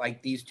charter boat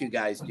like these two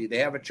guys do. They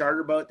have a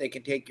charter boat they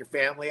can take your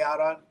family out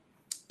on.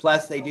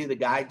 Plus, they do the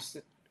guide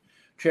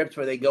trips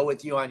where they go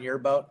with you on your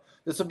boat.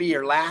 This will be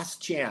your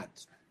last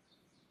chance.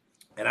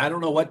 And I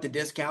don't know what the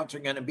discounts are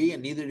going to be,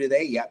 and neither do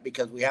they yet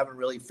because we haven't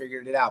really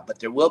figured it out. But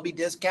there will be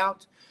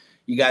discounts.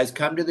 You guys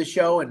come to the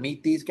show and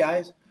meet these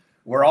guys.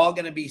 We're all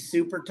going to be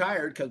super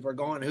tired because we're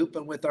going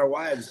hooping with our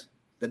wives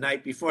the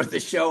night before the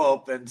show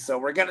opens. So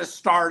we're going to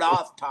start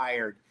off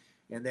tired,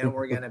 and then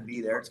we're going to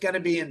be there. It's going to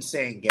be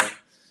insane, gang.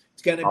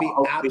 It's going to be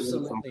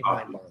absolutely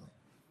mind-blowing.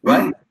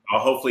 What? I'll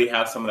hopefully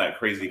have some of that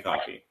crazy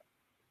coffee.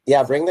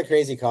 Yeah, bring the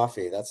crazy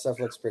coffee. That stuff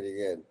looks pretty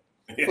good.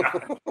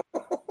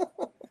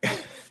 Yeah.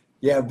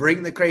 Yeah,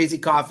 bring the crazy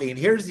coffee. And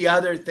here's the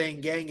other thing,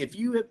 gang. If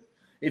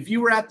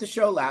you were at the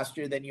show last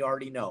year, then you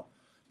already know.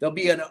 There'll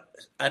be an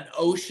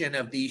ocean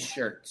of these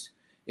shirts.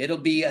 It'll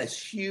be a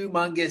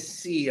humongous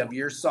sea of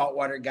your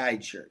saltwater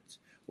guide shirts.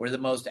 We're the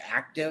most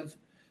active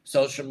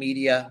social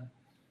media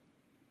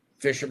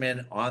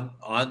fishermen on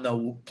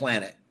the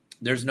planet.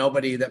 There's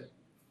nobody that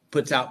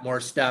puts out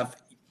more stuff.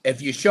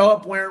 If you show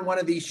up wearing one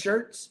of these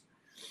shirts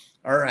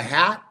or a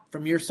hat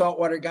from your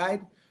saltwater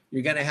guide,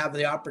 you're going to have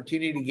the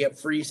opportunity to get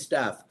free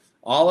stuff.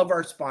 All of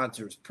our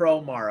sponsors,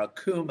 Promar,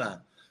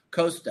 Akuma,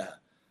 Costa,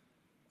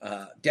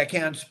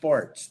 Deckhand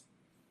Sports,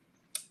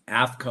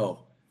 AFCO,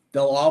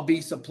 they'll all be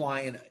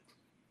supplying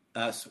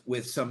us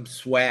with some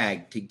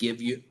swag to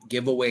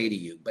give away to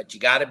you. But you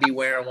got to be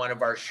wearing one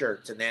of our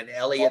shirts. And then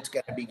Elliot's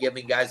going to be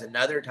giving guys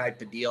another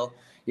type of deal.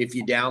 If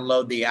you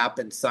download the app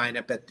and sign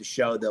up at the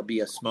show, there'll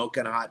be a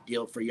smoking hot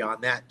deal for you on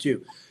that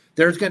too.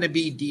 There's going to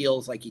be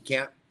deals like you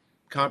can't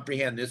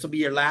comprehend. This will be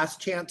your last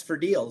chance for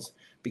deals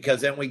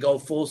because then we go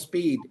full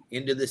speed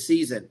into the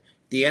season.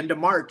 The end of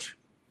March,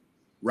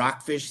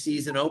 rockfish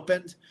season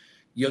opens.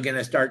 You're going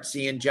to start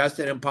seeing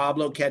Justin and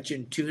Pablo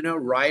catching tuna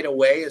right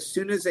away. As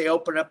soon as they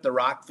open up the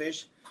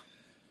rockfish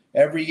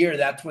every year,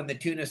 that's when the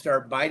tuna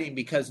start biting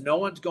because no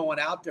one's going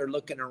out there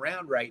looking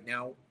around right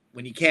now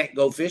when you can't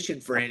go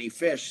fishing for any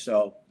fish.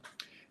 So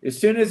as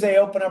soon as they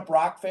open up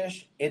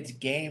rockfish, it's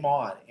game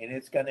on, and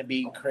it's going to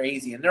be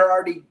crazy. And they're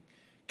already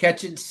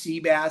catching sea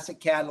bass at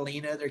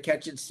Catalina. They're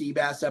catching sea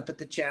bass up at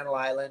the Channel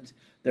Islands.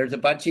 There's a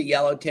bunch of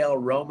yellowtail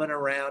roaming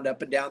around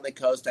up and down the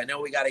coast. I know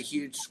we got a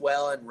huge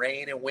swell and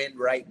rain and wind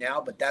right now,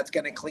 but that's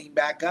going to clean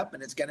back up,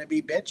 and it's going to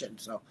be bitching.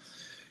 So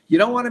you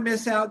don't want to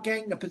miss out,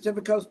 gang. The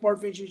Pacific Coast Sport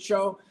Fishing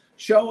Show.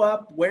 Show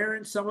up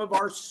wearing some of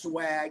our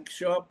swag.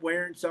 Show up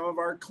wearing some of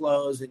our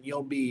clothes, and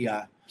you'll be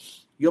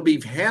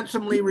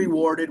handsomely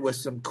rewarded with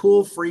some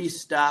cool free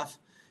stuff.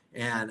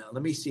 And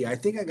let me see. I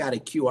think I got a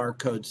QR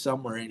code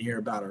somewhere in here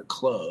about our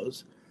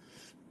clothes.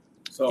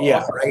 So yeah,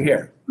 also, right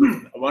here.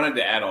 I wanted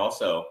to add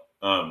also,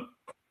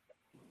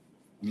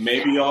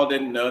 maybe y'all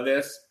didn't know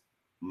this.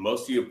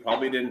 Most of you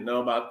probably didn't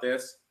know about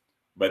this.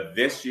 But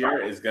this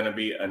year is going to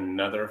be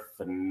another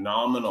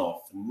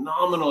phenomenal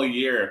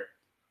year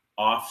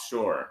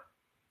offshore.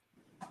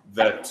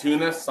 The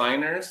tuna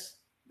signers,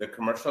 the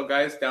commercial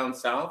guys down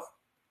south,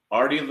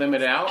 already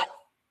limit out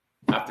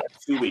after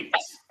 2 weeks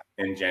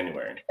in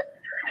January.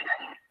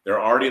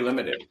 They're already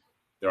limited.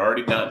 They're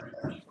already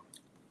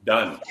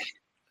done.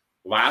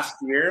 Last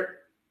year,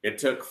 it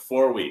took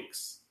 4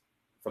 weeks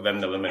for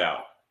them to limit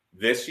out.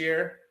 This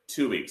year,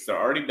 2 weeks.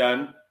 They're already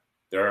done.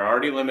 They're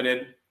already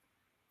limited.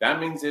 That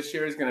means this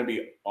year is going to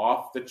be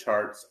off the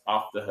charts,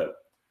 off the hook.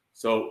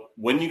 So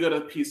when you go to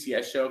the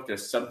PCS show, if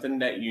there's something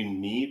that you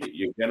need,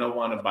 you're going to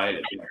want to buy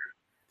it here.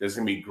 There's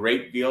going to be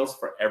great deals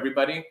for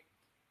everybody.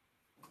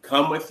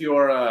 Come with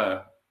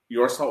your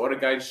Saltwater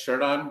Guide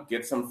shirt on.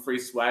 Get some free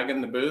swag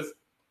in the booth.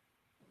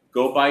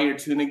 Go buy your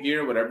tuna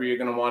gear, whatever you're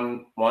going to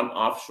want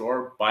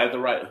offshore. Buy the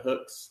right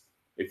hooks.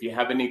 If you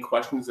have any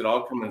questions at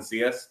all, come and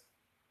see us.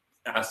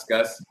 Ask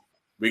us.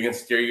 We can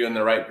steer you in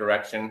the right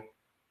direction.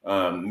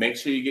 Make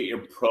sure you get your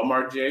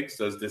Promar jigs,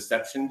 those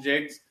deception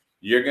jigs.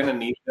 You're going to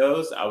need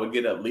those. I would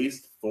get at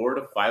least 4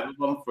 to 5 of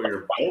them for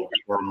your boat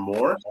or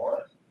more.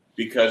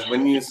 Because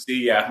when you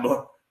see,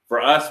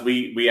 for us,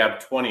 we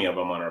have 20 of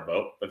them on our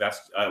boat, but that's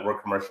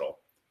we're commercial.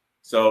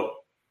 So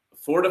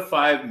 4 to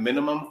 5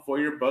 minimum for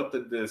your boat,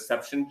 the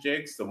deception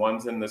jigs, the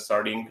ones in the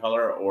sardine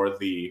color or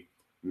the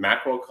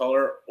mackerel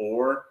color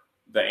or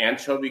the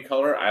anchovy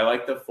color. I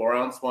like the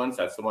 4-ounce ones.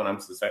 That's the one I'm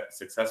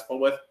successful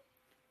with.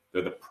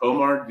 They're the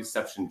Promar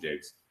deception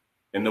jigs.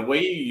 And the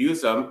way you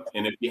use them,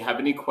 and if you have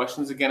any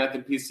questions again at the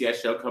PCS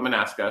show, come and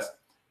ask us.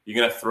 You're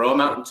going to throw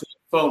them out into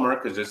the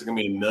foamer because there's going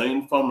to be 1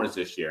 million foamers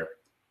this year.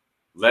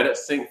 Let it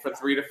sink for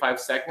 3 to 5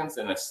 seconds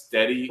and a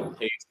steady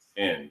pace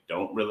in.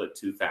 Don't reel it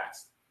too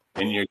fast.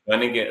 And you're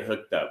going to get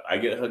hooked up. I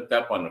get hooked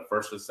up on the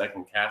first or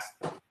second cast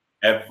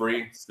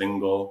every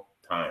single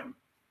time.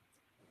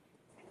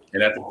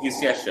 And at the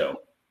PCS show,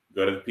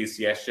 go to the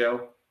PCS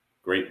show,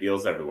 great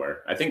deals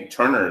everywhere. I think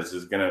Turner's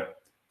is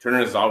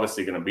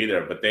obviously going to be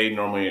there, but they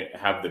normally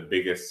have the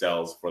biggest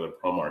sales for the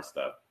Promar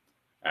stuff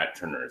at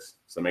Turner's.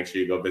 So make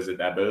sure you go visit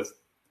that booth.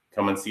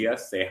 Come and see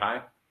us. Say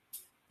hi.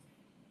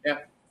 Yeah.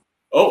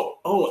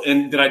 Oh,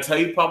 and did I tell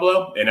you,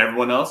 Pablo, and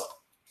everyone else?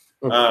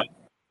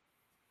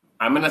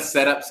 I'm going to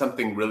set up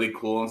something really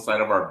cool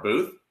inside of our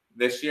booth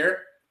this year.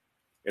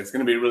 It's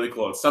going to be really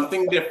cool. It's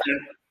something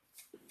different.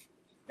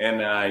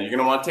 And you're going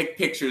to want to take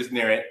pictures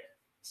near it.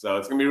 So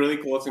it's going to be really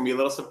cool. It's going to be a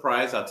little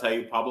surprise. I'll tell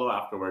you, Pablo,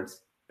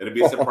 afterwards. It'll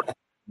be a surprise.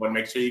 But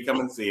make sure you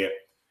come and see it.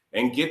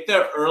 And get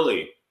there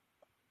early.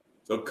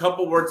 So a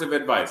couple words of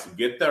advice.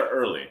 Get there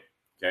early.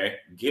 Okay?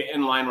 Get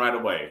in line right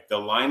away. The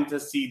line to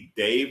see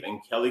Dave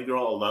and Kelly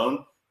Girl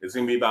alone is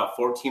going to be about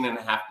 14 and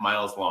a half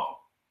miles long.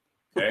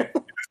 Okay?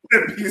 It's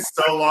going to be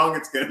so long,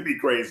 it's going to be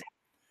crazy.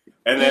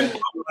 And then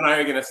Pablo and I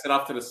are going to sit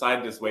off to the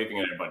side just waving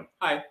at everybody.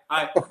 Hi.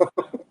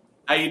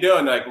 How you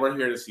doing? Like, we're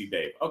here to see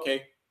Dave.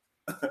 Okay.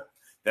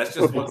 That's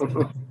just what's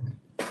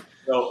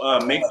So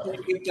make sure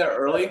you get there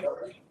early.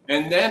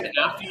 And then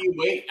after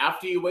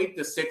you wait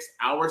the 6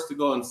 hours to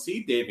go and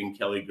see Dave and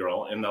Kelly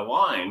Girl in the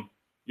line,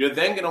 you're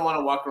then going to want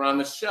to walk around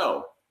the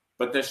show.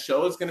 But the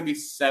show is going to be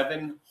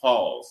 7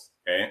 halls,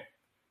 okay?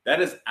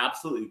 That is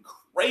absolutely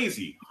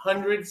crazy.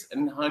 Hundreds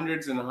and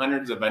hundreds and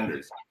hundreds of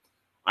vendors.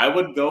 I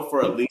would go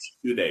for at least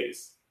 2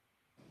 days.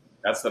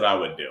 That's what I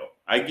would do.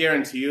 I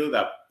guarantee you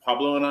that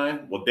Pablo and I,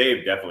 well,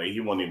 Dave definitely, he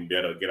won't even be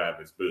able to get out of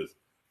his booth.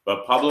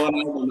 But Pablo and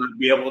I will not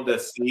be able to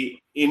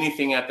see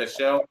anything at the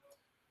show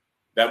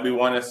that we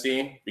want to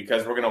see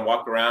because we're going to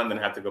walk around and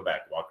have to go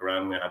back. Walk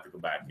around and have to go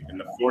back. In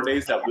the 4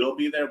 days that we'll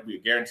be there, we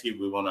guarantee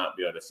we will not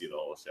be able to see the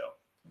whole show.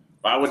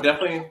 But I would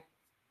definitely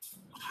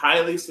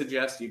highly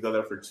suggest you go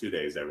there for 2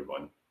 days,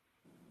 everyone.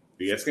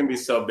 It's going to be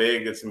so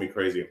big. It's going to be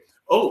crazy.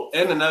 Oh,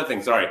 and another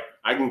thing. Sorry,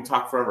 I can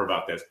talk forever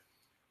about this.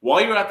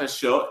 While you're at the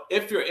show,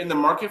 if you're in the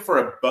market for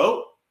a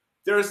boat,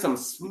 there are some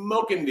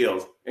smoking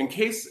deals. In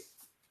case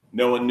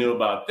no one knew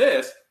about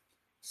this,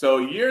 so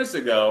years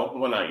ago,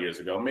 well, not years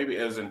ago, maybe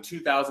it was in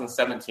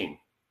 2017,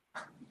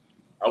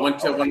 I went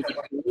to one of the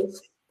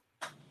cruises,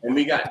 and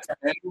we got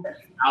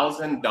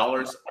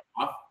 $10,000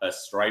 off a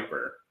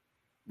striper.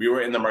 We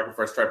were in the market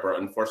for a striper.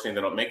 Unfortunately,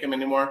 they don't make them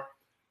anymore,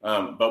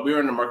 but we were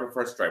in the market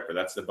for a striper.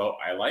 That's the boat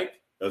I like.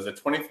 It was a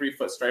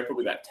 23-foot striper.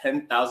 We got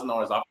 $10,000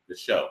 off the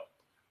show.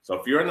 So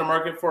if you're in the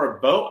market for a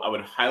boat, I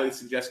would highly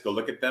suggest go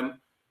look at them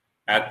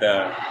at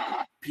the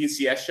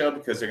PCS show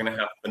because they're going to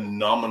have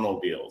phenomenal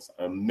deals,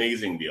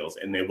 amazing deals,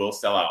 and they will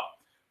sell out.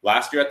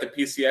 Last year at the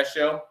PCS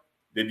show,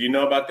 did you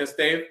know about this,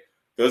 Dave?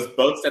 Those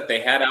boats that they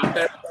had out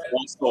there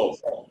all sold.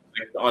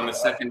 Like on the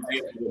second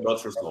day, the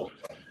boats were sold.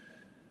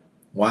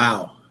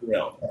 Wow.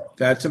 Yeah.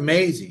 That's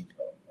amazing.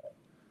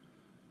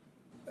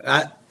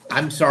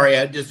 I'm sorry.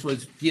 I just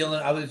was feeling,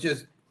 I was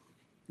just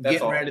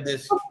getting rid of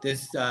this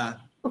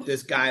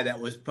guy that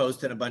was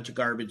posting a bunch of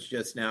garbage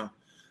just now.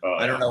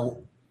 I don't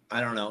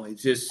know.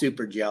 He's just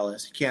super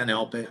jealous. Can't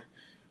help it.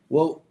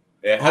 Well,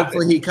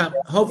 hopefully he comes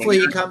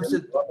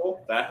to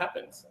that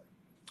happens.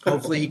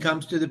 Hopefully he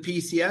comes to the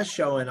PCS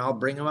show and I'll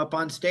bring him up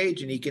on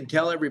stage and he can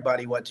tell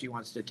everybody what he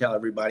wants to tell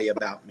everybody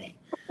about me.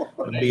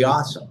 It'd be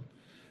awesome.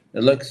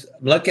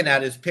 Looking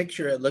at his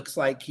picture, it looks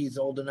like he's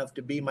old enough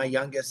to be my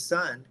youngest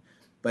son,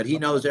 but he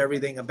knows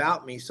everything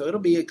about me. So it'll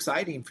be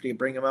exciting to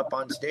bring him up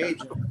on stage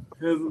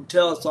and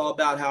tell us all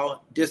about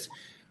how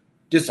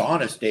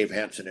dishonest Dave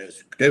Hansen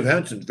is. Dave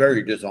Hansen's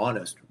very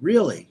dishonest.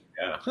 Really?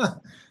 Yeah.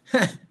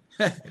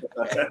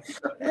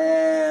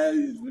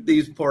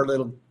 These poor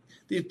little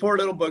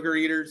booger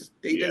eaters.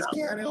 They just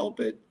can't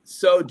help it.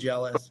 So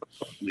jealous.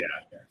 Yeah.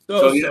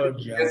 So This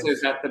jealous.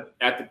 is at the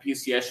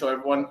PCS show,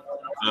 everyone.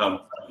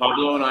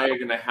 Pablo and I are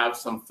going to have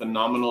some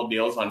phenomenal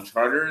deals on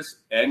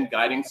charters and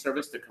guiding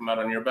service to come out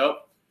on your boat.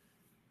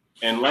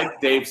 And like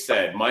Dave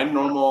said, my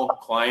normal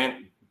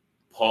client,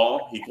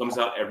 Paul, he comes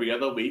out every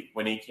other week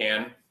when he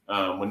can,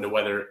 when the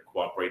weather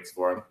cooperates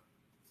for him.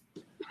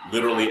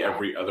 Literally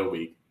every other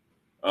week.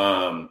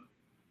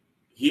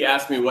 He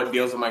asked me, what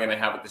deals am I going to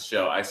have at the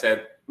show? I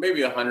said,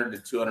 maybe $100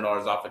 to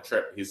 $200 off a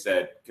trip. He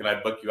said, can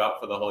I book you out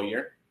for the whole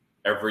year?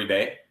 Every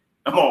day?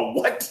 I'm all,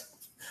 what?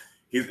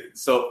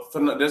 So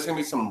there's going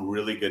to be some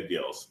really good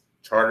deals.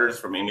 Charters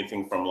from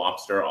anything from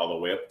lobster all the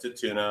way up to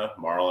tuna,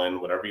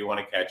 marlin, whatever you want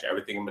to catch,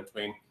 everything in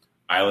between,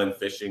 island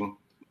fishing,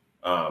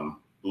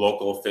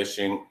 local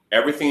fishing,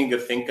 everything you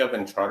could think of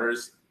in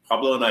charters,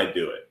 Pablo and I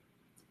do it.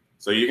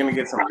 So you're going to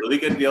get some really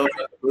good deals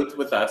at the booth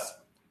with us.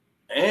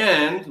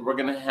 And we're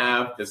going to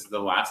have, this is the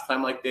last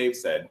time, like Dave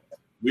said,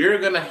 we're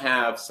going to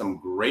have some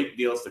great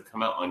deals to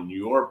come out on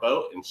your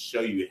boat and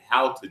show you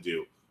how to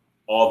do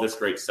all this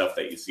great stuff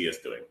that you see us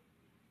doing.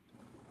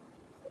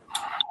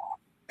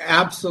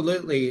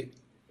 Absolutely.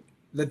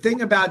 The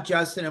thing about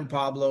Justin and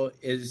Pablo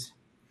is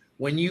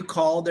when you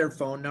call their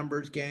phone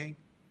numbers, gang,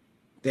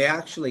 they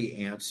actually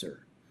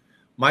answer.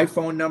 My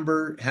phone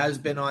number has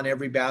been on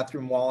every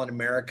bathroom wall in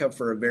America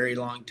for a very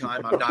long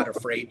time. I'm not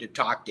afraid to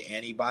talk to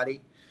anybody.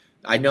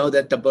 I know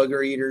that the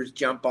booger eaters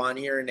jump on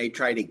here and they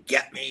try to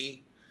get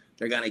me.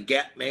 They're going to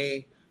get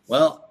me.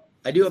 Well,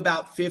 I do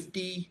about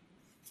 50,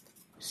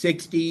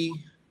 60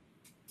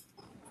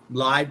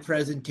 live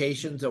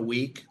presentations a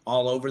week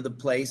all over the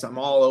place. I'm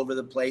all over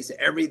the place,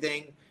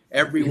 everything,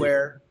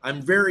 everywhere.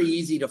 I'm very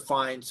easy to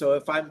find. So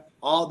if I'm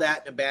all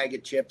that in a bag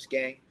of chips,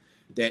 gang,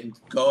 then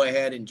go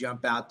ahead and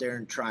jump out there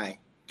and try.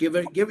 Give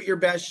it your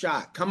best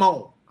shot. Come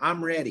on.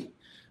 I'm ready.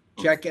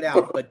 Check it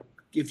out. But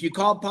if you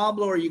call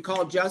Pablo or you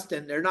call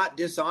Justin, they're not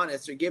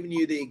dishonest. They're giving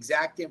you the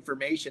exact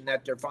information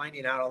that they're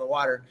finding out on the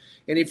water.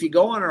 And if you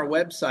go on our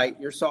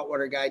website,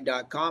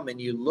 yoursaltwaterguide.com, and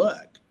you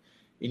look,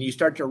 and you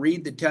start to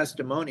read the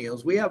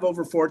testimonials, we have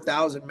over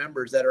 4,000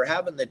 members that are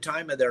having the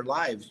time of their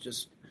lives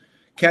just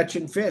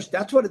catching fish.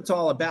 That's what it's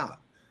all about.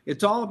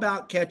 It's all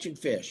about catching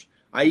fish.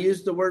 I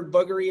use the word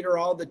booger eater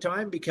all the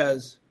time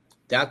because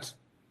that's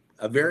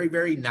a very,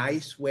 very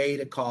nice way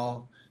to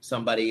call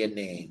somebody a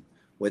name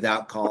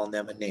without calling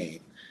them a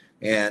name.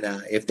 And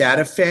if that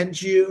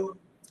offends you,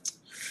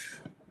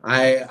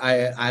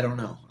 I don't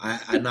know.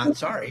 I'm not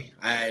sorry.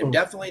 I'm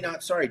definitely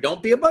not sorry.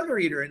 Don't be a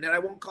booger eater, and then I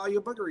won't call you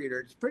a booger eater.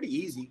 It's pretty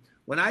easy.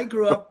 When I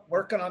grew up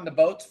working on the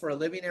boats for a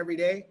living every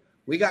day,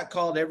 we got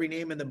called every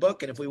name in the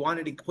book. And if we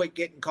wanted to quit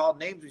getting called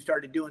names, we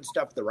started doing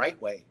stuff the right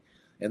way.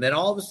 And then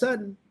all of a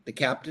sudden, the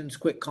captains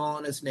quit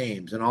calling us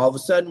names. And all of a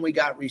sudden, we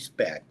got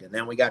respect. And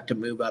then we got to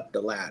move up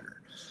the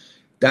ladder.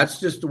 That's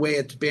just the way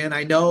it's been.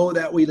 I know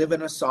that we live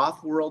in a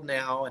soft world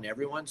now, and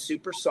everyone's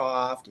super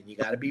soft. And you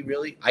got to be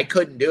really – I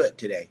couldn't do it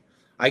today.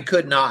 I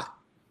could not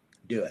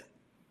do it.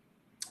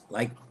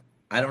 Like,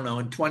 I don't know,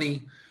 in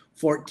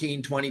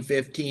 2014,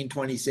 2015,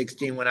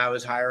 2016, when I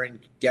was hiring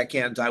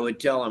deckhands, I would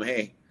tell them,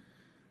 hey,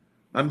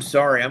 I'm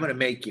sorry, I'm going to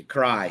make you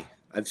cry.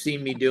 I've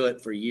seen me do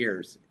it for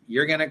years.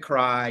 You're going to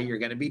cry, you're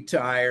going to be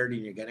tired,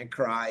 and you're going to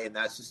cry, and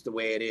that's just the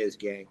way it is,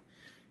 gang.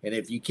 And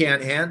if you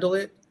can't handle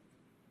it,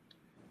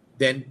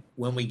 then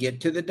when we get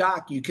to the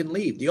dock, you can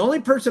leave. The only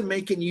person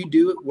making you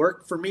do it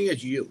work for me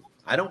is you.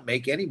 I don't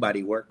make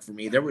anybody work for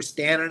me. They were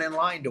standing in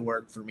line to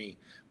work for me.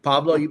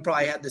 Pablo, you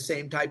probably had the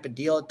same type of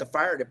deal at the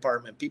fire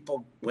department.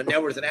 People, when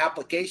there was an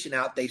application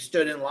out, they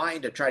stood in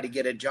line to try to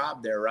get a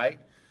job there, right?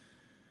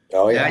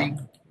 Oh, yeah.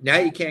 Now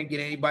you can't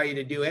get anybody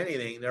to do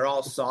anything. They're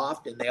all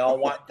soft and they all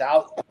want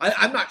thousands.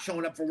 I'm not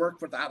showing up for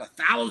work without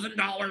 $1,000 an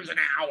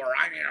hour.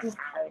 I need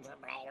 $1,000 an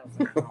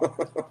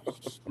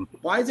hour.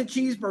 Why does a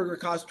cheeseburger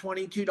cost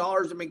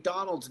 $22 at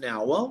McDonald's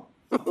now? Well,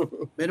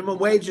 minimum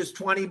wage is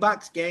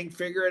 $20, gang.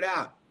 Figure it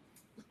out.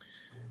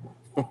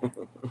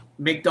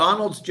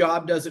 McDonald's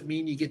job doesn't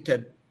mean you get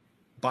to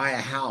buy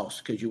a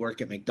house because you work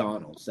at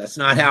McDonald's. That's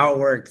not how it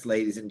works,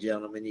 ladies and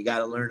gentlemen. You got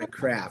to learn a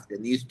craft.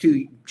 And these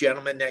two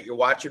gentlemen that you're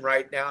watching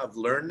right now have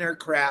learned their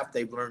craft.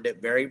 They've learned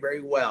it very,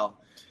 very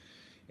well.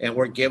 And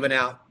we're giving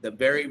out the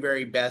very,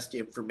 very best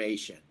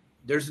information.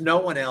 There's no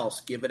one else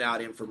giving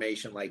out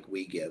information like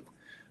we give.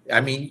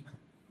 I mean,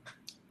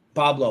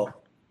 Pablo,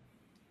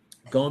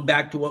 going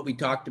back to what we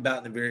talked about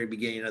in the very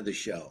beginning of the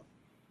show,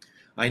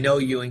 I know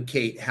you and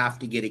Kate have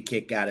to get a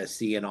kick out of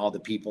seeing all the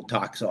people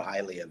talk so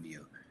highly of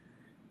you.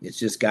 It's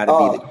just got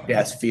to be the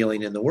best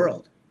feeling in the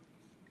world.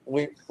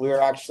 We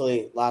were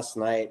actually last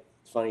night,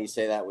 funny you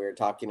say that, we were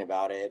talking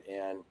about it,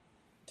 and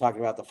talking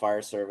about the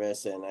fire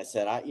service, and I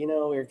said, we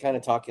were kind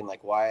of talking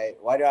like, why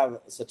do I have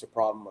such a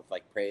problem with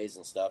like praise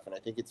and stuff? And I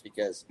think it's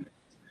because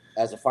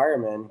as a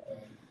fireman,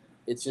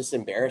 it's just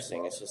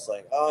embarrassing. It's just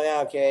like, oh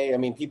yeah, okay. I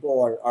mean,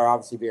 people are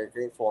obviously very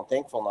grateful and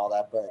thankful and all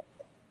that, but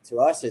to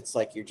us, it's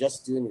like, you're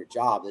just doing your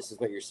job. This is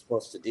what you're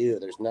supposed to do.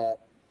 There's not,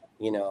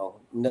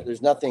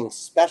 there's nothing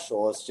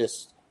special. It's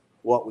just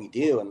what we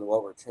do and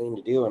what we're trained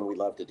to do, and we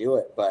love to do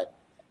it. But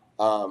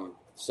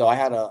so I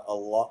had a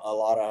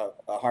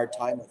hard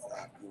time with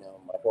that,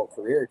 my whole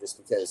career, just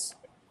because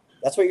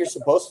that's what you're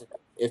supposed to do.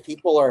 If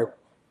people are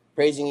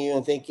praising you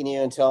and thanking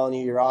you and telling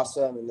you you're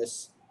awesome, and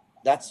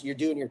you're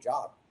doing your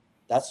job.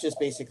 That's just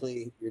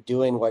basically, you're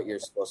doing what you're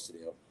supposed to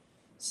do.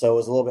 So it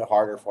was a little bit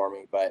harder for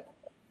me. But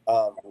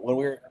when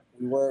we were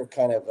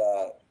looking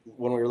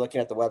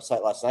at the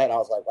website last night, I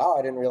was like, wow,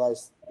 I didn't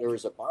realize there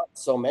was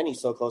so many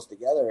so close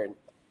together. And,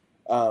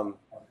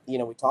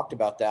 we talked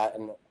about that.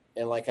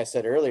 And like I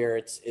said earlier,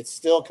 it's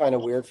still kind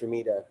of weird for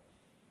me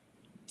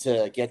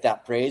to get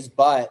that praise,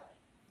 but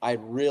I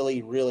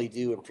really, really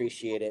do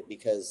appreciate it,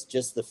 because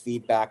just the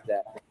feedback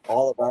that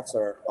all of us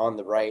are on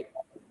the right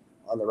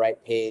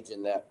page,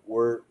 and that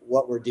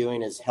what we're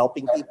doing is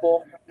helping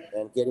people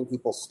and getting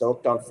people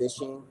stoked on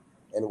fishing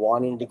and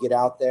wanting to get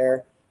out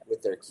there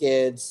with their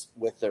kids,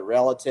 with their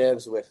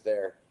relatives, with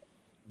their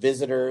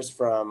visitors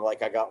from,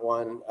 like I got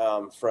one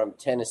from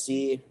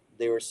Tennessee.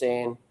 They were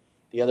saying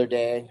the other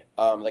day,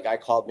 the guy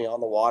called me on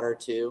the water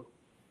too.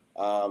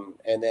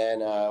 And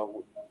then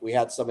we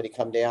had somebody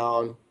come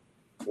down.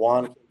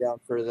 Juan came down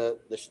for the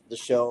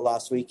show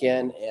last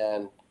weekend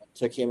and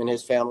took him and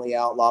his family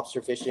out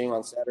lobster fishing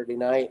on Saturday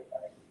night.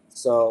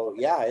 So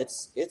yeah,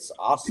 it's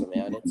awesome,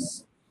 man.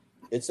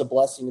 It's a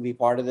blessing to be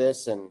part of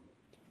this, and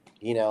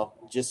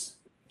just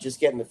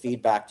getting the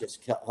feedback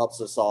just helps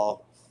us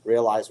all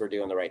realize we're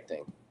doing the right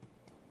thing.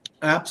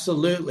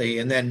 Absolutely.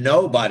 And then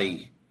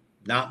nobody,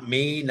 not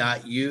me,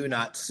 not you,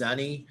 not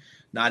Sonny,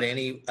 not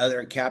any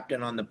other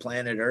captain on the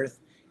planet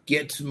Earth,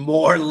 gets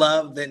more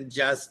love than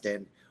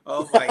Justin.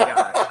 Oh my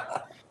gosh.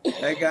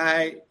 That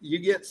guy, you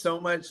get so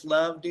much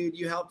love, dude.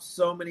 You help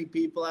so many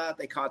people out.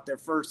 They caught their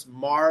first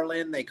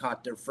marlin. They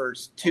caught their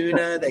first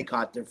tuna. They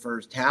caught their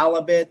first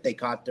halibut. They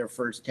caught their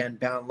first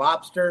 10-pound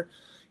lobster.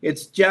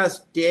 It's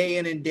just day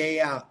in and day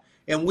out.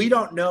 And we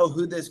don't know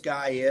who this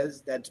guy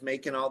is that's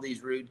making all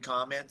these rude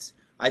comments.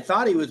 I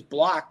thought he was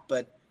blocked,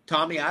 but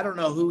Tommy, I don't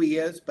know who he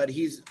is, but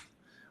he's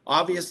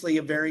obviously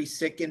a very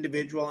sick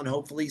individual, and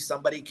hopefully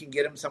somebody can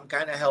get him some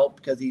kind of help,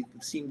 because he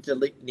seems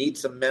to need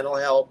some mental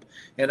help.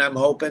 And I'm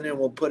hoping, and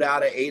we'll put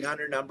out an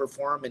 800 number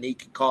for him, and he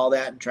can call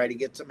that and try to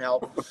get some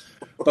help.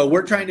 But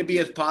we're trying to be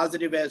as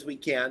positive as we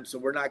can, so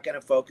we're not going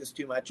to focus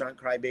too much on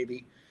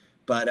Crybaby.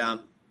 But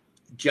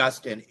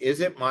Justin, is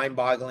it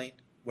mind-boggling?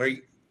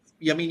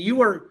 You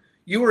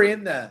were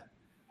in the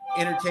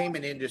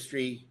entertainment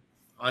industry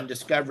on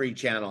Discovery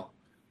Channel,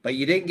 but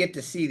you didn't get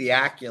to see the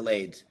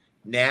accolades.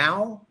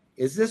 Now,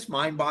 is this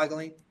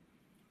mind-boggling?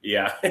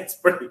 Yeah, it's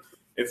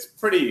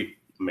pretty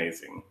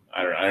amazing.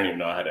 I don't even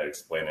know how to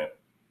explain it.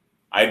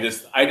 I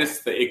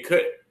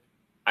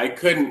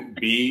couldn't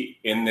be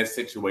in this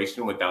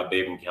situation without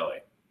Dave and Kelly.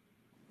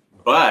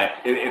 But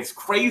it's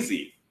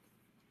crazy.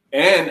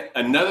 And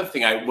another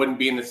thing, I wouldn't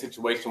be in this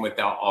situation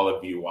without all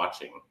of you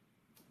watching.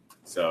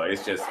 So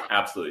it's just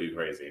absolutely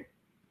crazy.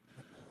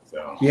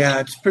 So yeah,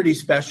 it's pretty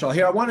special.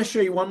 Here, I want to show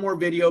you one more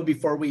video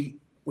before we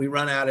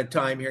run out of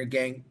time here,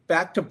 gang.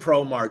 Back to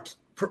Promar.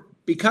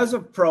 Because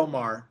of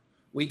Promar,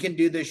 we can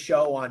do this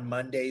show on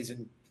Mondays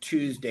and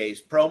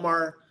Tuesdays.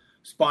 Promar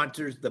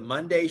sponsors the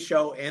Monday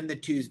show and the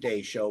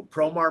Tuesday show.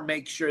 Promar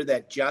makes sure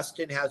that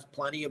Justin has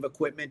plenty of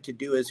equipment to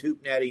do his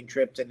hoop netting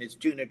trips and his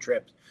tuna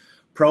trips.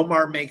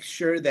 Promar makes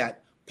sure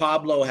that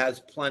Pablo has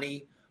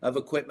plenty of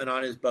equipment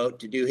on his boat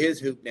to do his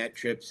hoop net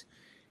trips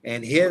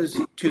and his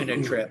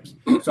tuna trips.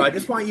 So I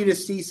just want you to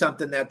see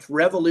something that's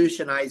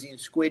revolutionizing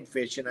squid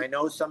fishing. I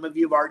know some of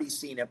you have already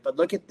seen it, but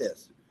look at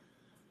this.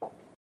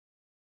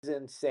 This is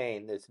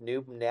insane. This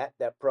new net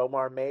that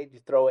Promar made, you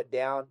throw it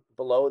down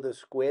below the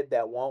squid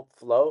that won't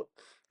float,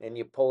 and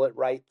you pull it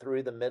right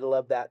through the middle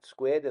of that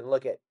squid, and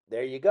look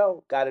there you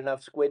go. Got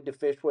enough squid to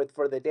fish with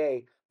for the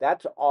day.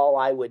 That's all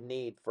I would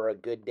need for a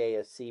good day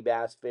of sea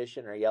bass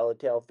fishing or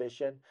yellowtail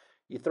fishing.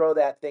 You throw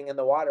that thing in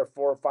the water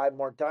 4 or 5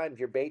 more times,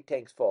 your bait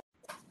tank's full.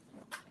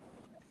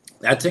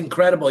 That's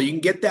incredible. You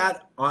can get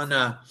that on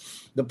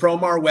the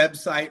Promar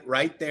website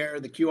right there.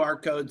 The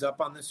QR code's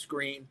up on the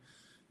screen.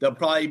 There'll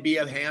probably be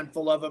a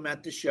handful of them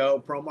at the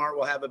show. Promar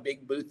will have a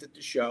big booth at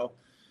the show.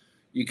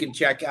 You can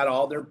check out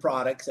all their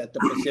products at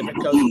the Pacific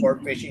Coast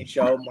Sport Fishing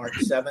Show, March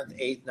 7th,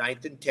 8th,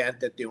 9th, and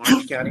 10th at the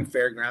Orange County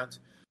Fairgrounds.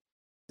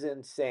 This is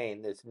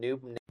insane. This new.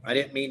 I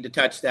didn't mean to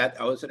touch that.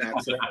 That was an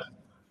accident.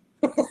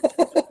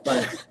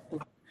 But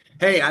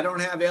hey, I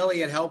don't have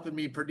Elliot helping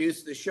me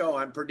produce the show.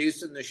 I'm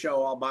producing the show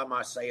all by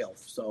myself.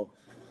 So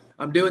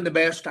I'm doing the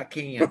best I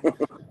can.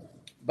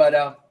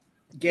 But,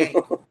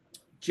 gang,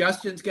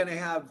 Justin's going to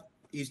have,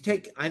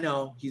 I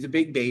know, he's a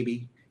big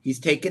baby. He's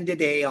taking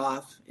today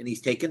off, and he's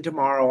taking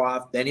tomorrow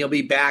off. Then he'll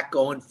be back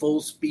going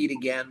full speed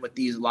again with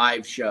these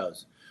live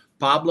shows.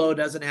 Pablo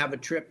doesn't have a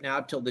trip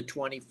now till the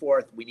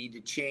 24th. We need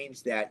to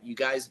change that. You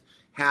guys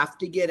have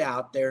to get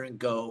out there and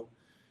go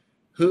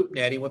hoop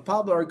netting with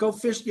Pablo, or go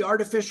fish the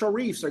artificial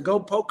reefs, or go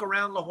poke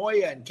around La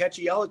Jolla and catch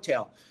a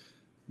yellowtail.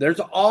 There's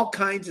all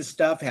kinds of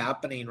stuff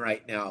happening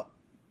right now.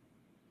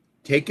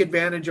 Take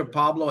advantage of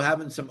Pablo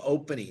having some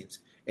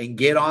openings and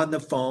get on the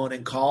phone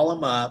and call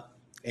him up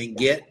and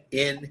get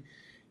in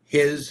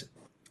his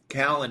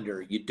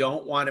calendar. You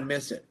don't want to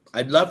miss it.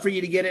 I'd love for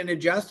you to get into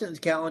Justin's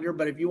calendar,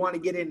 but if you want to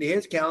get into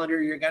his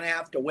calendar, you're going to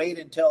have to wait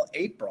until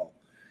April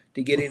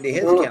to get into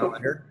his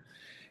calendar.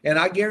 And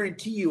I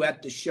guarantee you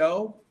at the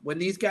show, when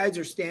these guys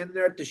are standing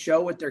there at the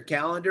show with their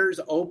calendars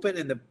open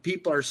and the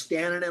people are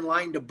standing in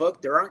line to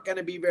book, there aren't going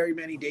to be very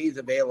many days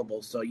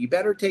available. So you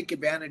better take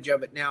advantage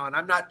of it now. And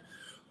I'm not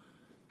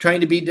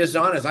trying to be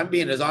dishonest. I'm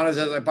being as honest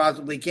as I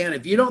possibly can.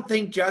 If you don't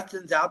think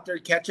Justin's out there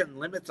catching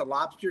limits of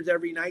lobsters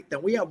every night,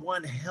 then we have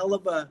one hell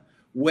of a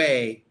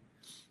way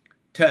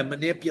to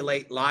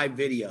manipulate live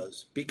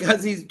videos,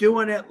 because he's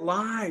doing it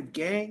live,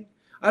 gang.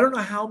 I don't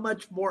know how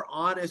much more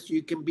honest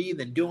you can be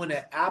than doing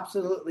it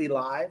absolutely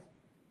live,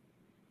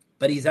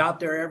 but he's out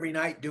there every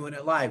night doing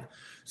it live.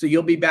 So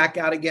you'll be back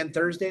out again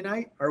Thursday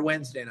night or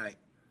Wednesday night?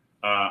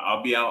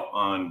 I'll be out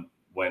on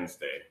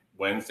Wednesday,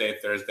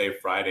 Thursday,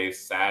 Friday,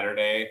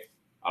 Saturday.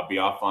 I'll be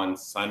off on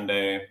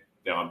Sunday.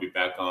 Then I'll be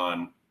back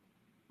on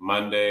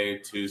Monday,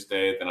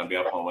 Tuesday. Then I'll be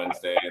off on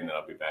Wednesday, and then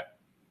I'll be back.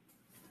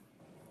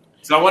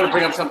 So I want to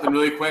bring up something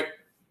really quick,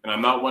 and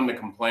I'm not one to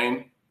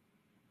complain,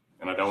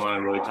 and I don't want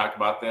to really talk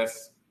about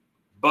this.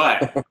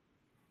 But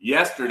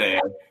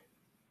yesterday,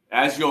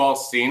 as you all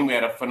seen, we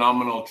had a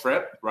phenomenal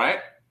trip, right?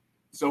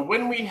 So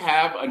when we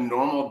have a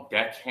normal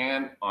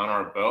deckhand on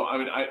our boat, I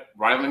mean,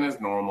 Ryland is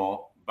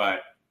normal,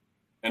 but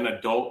an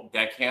adult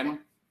deckhand,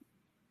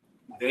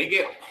 they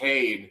get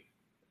paid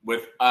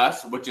with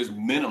us, which is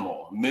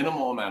minimal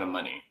amount of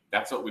money.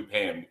 That's what we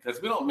pay them,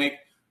 because we don't make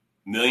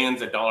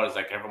millions of dollars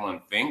like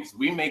everyone thinks.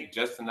 We make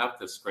just enough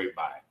to scrape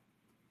by.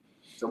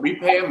 So we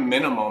pay a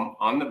minimum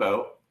on the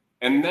boat,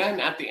 and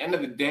then at the end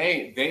of the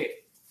day,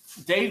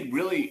 they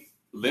really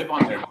live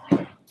on their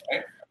boat,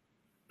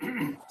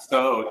 right?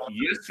 So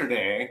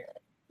yesterday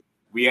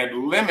we had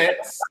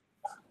limits,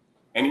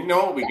 and you know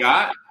what we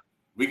got?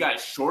 We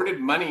got shorted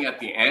money at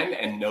the end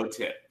and no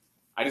tip.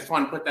 I just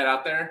want to put that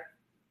out there.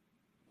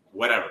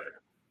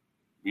 Whatever.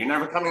 You're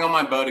never coming on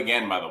my boat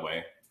again, by the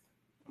way.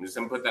 I'm just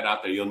going to put that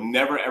out there. You'll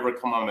never, ever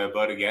come on my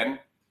boat again.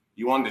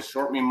 You wanted to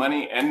short me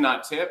money and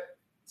not tip?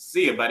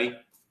 See you, buddy.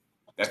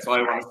 That's all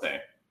I want to say.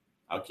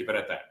 I'll keep it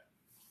at that.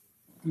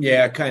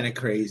 Yeah, kind of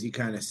crazy,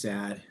 kind of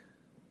sad.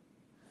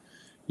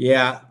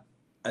 Yeah,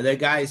 the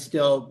guy's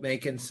still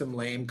making some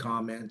lame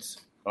comments.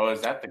 Oh, is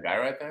that the guy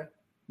right there?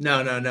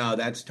 No,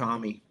 that's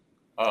Tommy.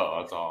 Oh,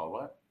 that's all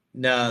what?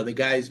 No, the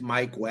guy's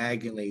Mike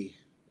Wagley,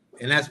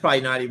 and that's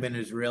probably not even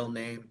his real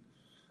name.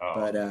 Oh.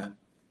 But,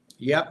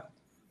 yep.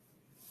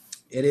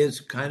 It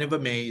is kind of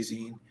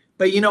amazing.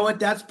 But you know what?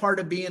 That's part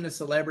of being a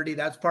celebrity.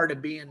 That's part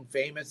of being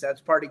famous.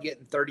 That's part of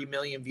getting 30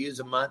 million views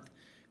a month.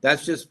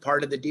 That's just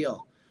part of the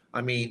deal.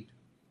 I mean,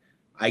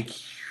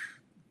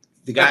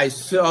 the guy's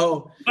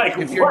so... Like,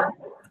 what?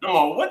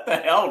 Oh, what the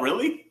hell,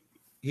 really?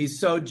 He's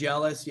so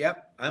jealous.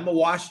 Yep. I'm a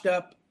washed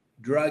up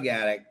drug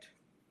addict,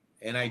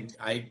 and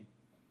I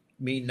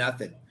mean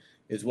nothing,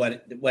 is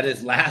what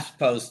his last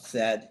post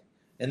said.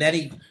 And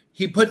then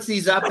he puts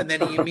these up, and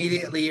then he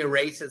immediately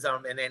erases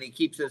them, and then he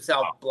keeps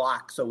himself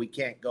blocked so we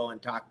can't go and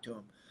talk to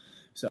him.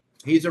 So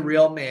he's a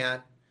real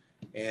man,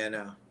 and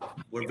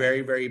we're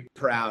very, very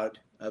proud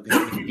of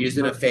him. He's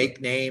using a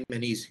fake name,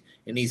 and he's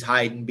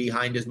hiding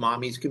behind his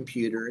mommy's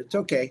computer. It's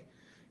okay.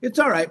 It's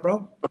all right,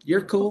 bro.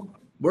 You're cool.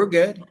 We're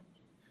good.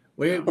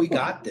 We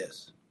got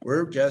this.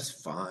 We're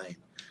just fine.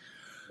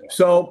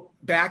 So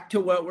back to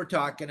what we're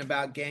talking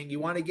about, gang.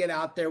 You want to get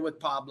out there with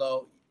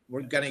Pablo.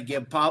 We're going to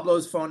give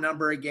Pablo's phone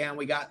number again.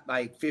 We got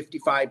like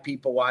 55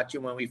 people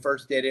watching. When we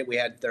first did it, we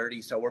had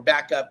 30. So we're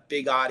back up,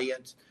 big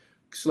audience.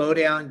 Slow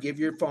down, give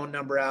your phone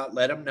number out,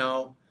 let them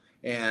know.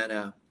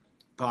 And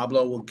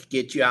Pablo will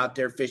get you out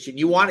there fishing.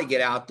 You want to get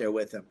out there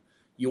with him.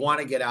 You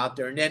want to get out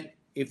there. And then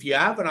if you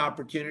have an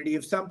opportunity,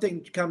 if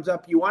something comes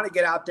up, you want to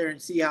get out there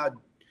and see how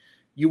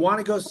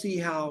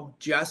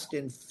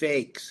Justin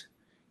fakes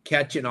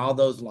catching all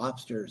those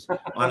lobsters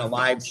on a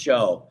live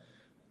show.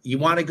 You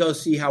want to go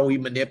see how we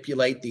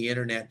manipulate the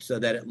internet so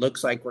that it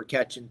looks like we're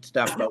catching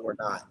stuff, but we're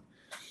not.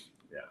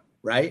 Yeah.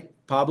 Right?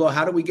 Pablo,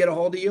 how do we get a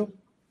hold of you?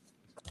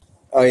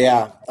 Oh,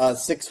 yeah.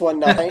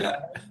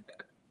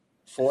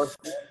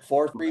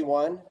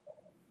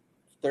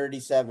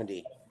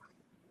 619-431-3070.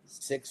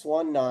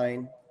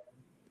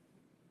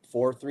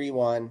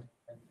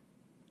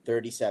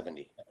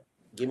 619-431-3070.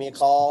 Give me a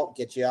call,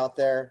 get you out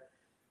there.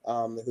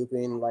 The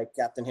hooping, like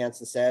Captain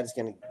Hansen said, is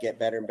going to get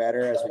better and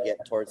better as we get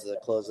towards the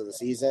close of the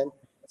season.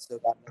 Still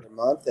got another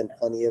month and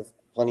plenty of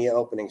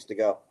openings to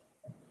go.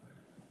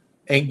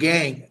 And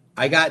gang,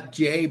 I got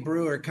Jay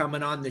Brewer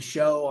coming on the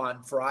show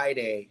on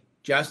Friday.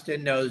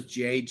 Justin knows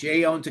Jay.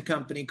 Jay owns a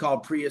company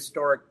called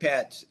Prehistoric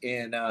Pets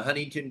in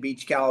Huntington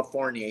Beach,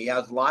 California. He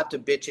has lots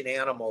of bitchin'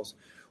 animals.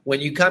 When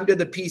you come to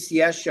the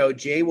PCS show,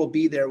 Jay will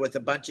be there with a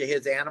bunch of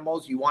his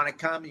animals. You want to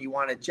come and you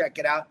want to check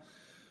it out.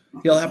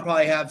 He'll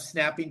probably have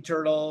snapping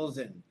turtles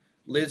and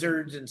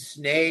lizards and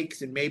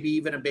snakes and maybe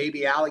even a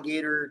baby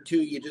alligator or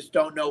two. You just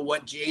don't know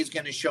what Jay's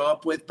going to show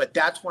up with. But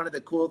that's one of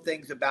the cool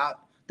things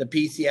about the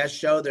PCS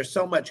show. There's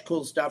so much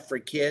cool stuff for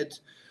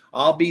kids.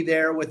 I'll be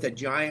there with a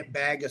giant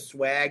bag of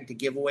swag to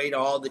give away to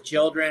all the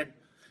children.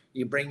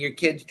 You bring your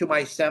kids to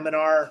my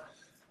seminar.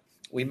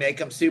 We make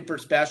them super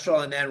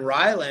special. And then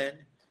Rylan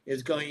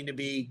is going to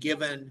be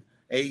given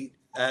a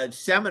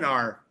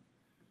seminar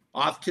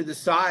off to the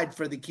side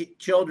for the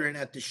children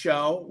at the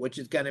show, which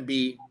is going to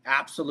be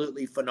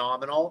absolutely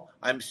phenomenal.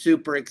 I'm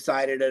super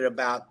excited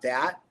about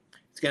that.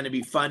 It's going to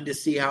be fun to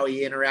see how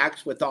he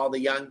interacts with all the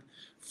young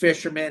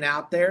fishermen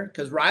out there,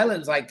 because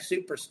Rylan's like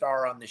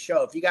superstar on the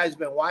show. If you guys have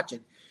been watching,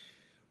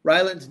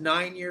 Rylan's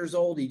 9 years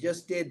old. He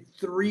just did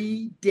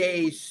 3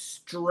 days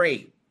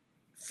straight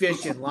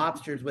fishing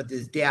lobsters with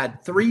his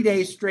dad, 3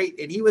 days straight.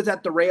 And he was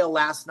at the rail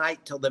last night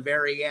till the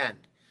very end.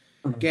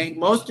 Gang,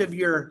 most of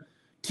your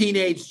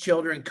teenage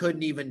children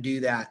couldn't even do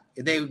that.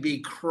 They would be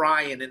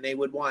crying and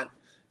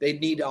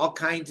they'd need all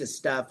kinds of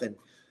stuff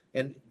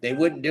and they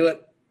wouldn't do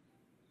it.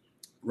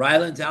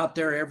 Rylan's out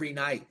there every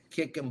night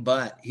kicking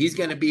butt. He's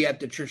going to be at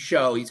the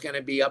show. He's going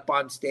to be up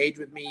on stage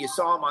with me. You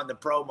saw him on the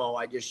promo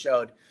I just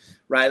showed.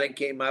 Rylan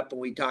came up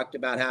and we talked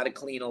about how to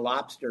clean a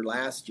lobster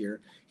last year.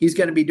 He's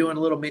going to be doing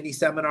a little mini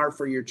seminar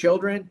for your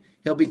children.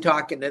 He'll be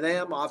talking to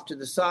them off to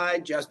the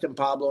side. Justin,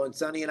 Pablo, and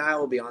Sonny and I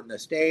will be on the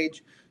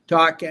stage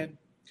talking.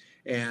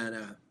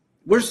 And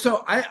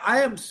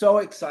I am so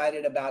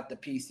excited about the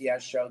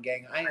PCS show,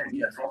 gang. I'm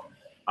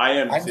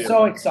too.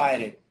 so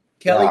excited.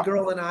 Kelly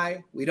Girl and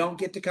I, we don't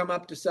get to come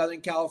up to Southern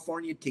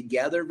California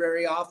together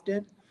very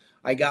often.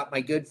 I got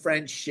my good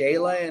friend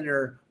Shayla and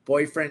her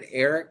boyfriend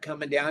Eric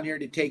coming down here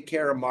to take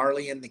care of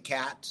Marley and the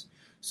cats.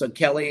 So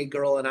Kelly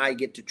Girl and I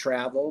get to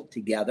travel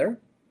together,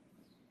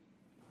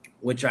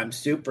 which I'm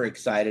super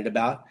excited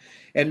about.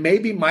 And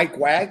maybe Mike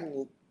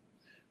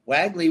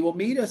Wagley will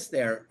meet us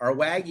there, or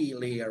Waggy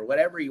Lee, or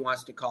whatever he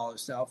wants to call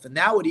himself. And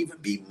that would even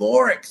be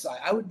more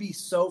exciting. I would be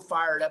so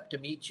fired up to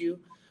meet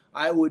you.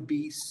 I would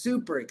be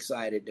super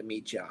excited to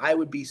meet you. I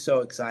would be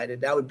so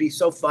excited. That would be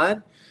so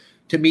fun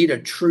to meet a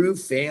true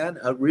fan,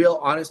 a real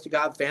honest to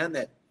God fan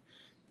that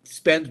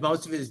spends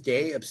most of his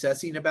day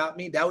obsessing about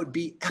me. That would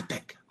be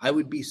epic. I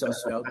would be so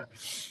stoked.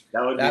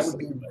 That would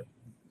be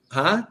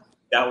huh?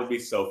 That would be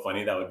so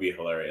funny. That would be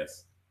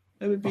hilarious.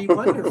 It would be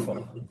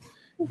wonderful.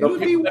 It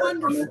would be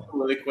wonderful.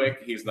 Really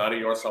quick, he's not a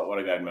Your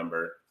Saltwater Guide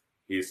member.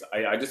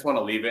 I just want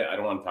to leave it. I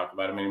don't want to talk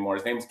about him anymore.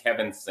 His name's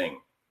Kevin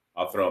Singh.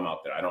 I'll throw him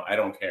out there. I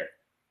don't care.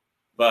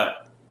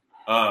 But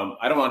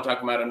I don't want to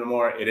talk about him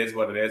anymore. It is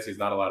what it is. He's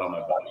not allowed on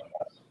my boat.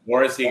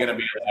 Nor is he going to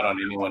be allowed on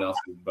anyone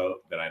else's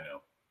boat that I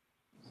know.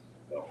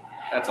 So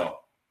that's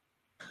all.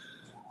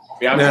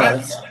 Yeah,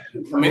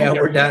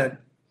 we're done.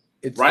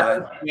 It's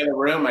right in the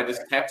room. I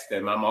just texted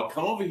him. I'm all,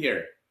 come over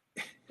here.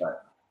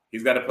 But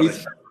he's got to put a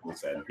shirt on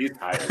his head. He's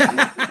tired.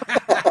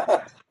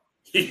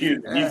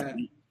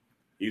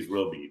 He's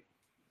real beat.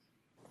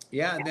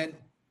 Yeah, and then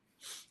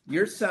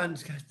your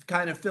son's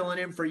kind of filling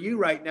in for you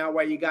right now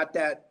while you got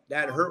that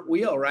hurt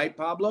wheel, right,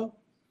 Pablo?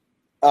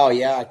 Oh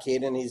yeah,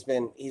 Caden, he's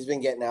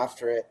been getting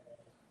after it.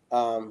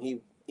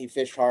 He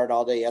fished hard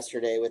all day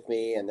yesterday with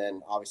me, and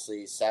then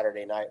obviously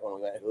Saturday night when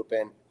we went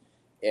hooping.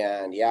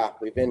 And yeah,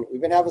 we've been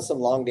having some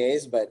long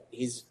days, but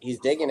he's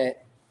digging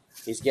it.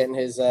 He's getting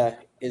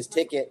his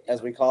ticket,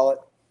 as we call it,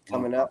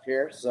 coming up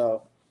here.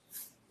 So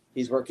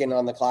he's working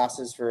on the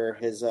classes for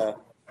his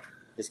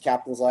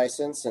captain's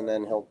license, and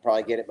then he'll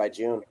probably get it by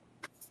June.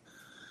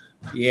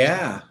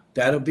 Yeah,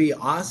 that'll be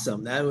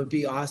awesome. That would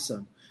be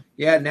awesome.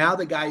 Yeah, now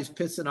the guy's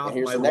pissing off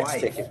my wife.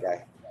 Next ticket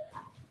guy.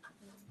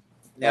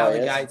 Now the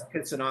guy's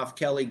pissing off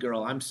Kelly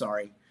Girl. I'm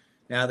sorry.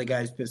 Now the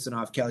guy's pissing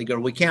off Kelly Girl.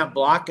 We can't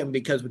block him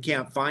because we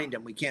can't find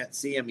him. We can't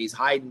see him. He's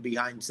hiding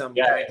behind some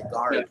kind of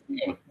guard.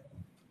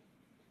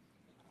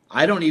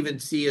 I don't even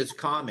see his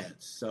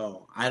comments,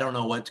 so I don't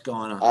know what's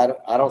going on.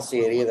 I don't see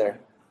it either.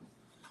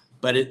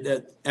 But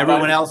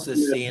everyone else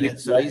is seeing it,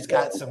 so he's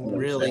got some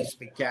really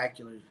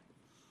spectacular.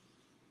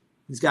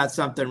 He's got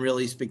something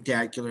really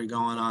spectacular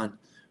going on.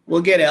 We'll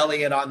get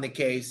Elliot on the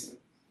case.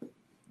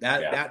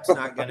 That's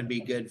not going to be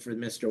good for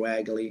Mr.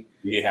 Wagley.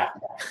 Yeah.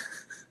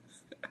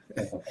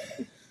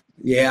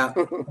 Yeah.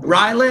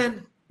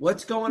 Rylan,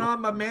 what's going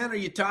on, my man? Are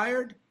you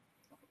tired?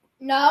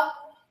 No.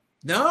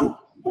 No?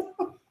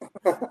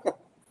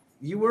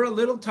 You were a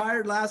little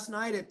tired last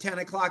night at 10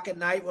 o'clock at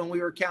night when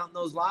we were counting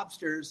those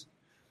lobsters.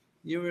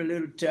 You were a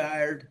little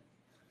tired.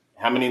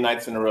 How many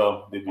nights in a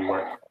row did you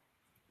work?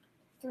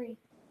 3.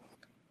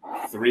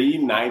 3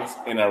 nights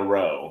in a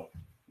row.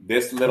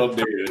 This little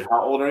dude,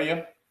 how old are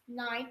you?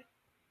 9.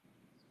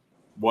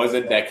 Was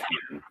a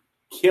deckhand.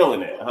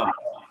 Killing it, huh?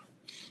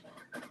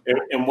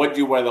 And what'd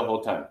you wear the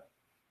whole time?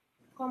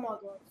 Promar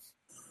gloves.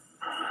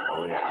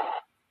 Oh, yeah.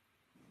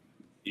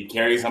 He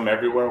carries them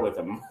everywhere with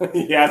him.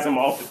 He has them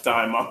all the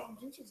time. Huh?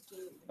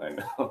 I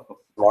know.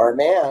 Smart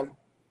man.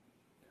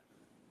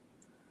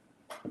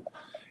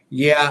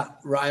 Yeah,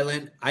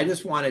 Rylan, I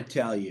just want to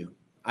tell you,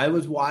 I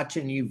was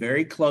watching you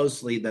very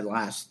closely the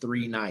last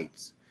 3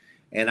 nights,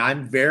 and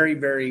I'm very,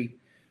 very,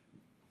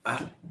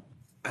 I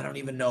don't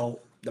even know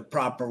the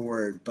proper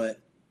word, but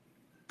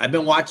I've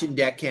been watching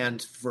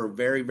deckhands for a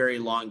very, very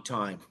long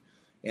time,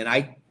 and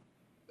I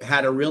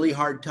had a really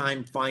hard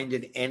time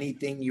finding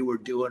anything you were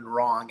doing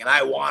wrong, and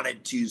I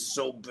wanted to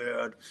so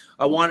bad.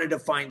 I wanted to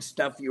find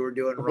stuff you were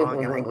doing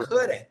wrong, and I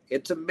couldn't.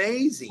 It's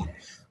amazing.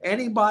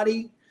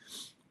 Anybody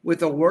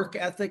with a work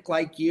ethic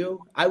like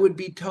you, I would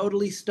be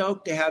totally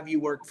stoked to have you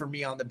work for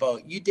me on the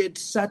boat. You did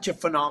such a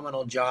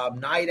phenomenal job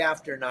night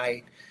after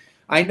night.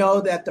 I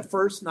know that the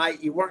first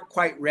night you weren't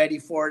quite ready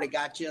for it. It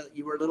got you,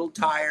 you were a little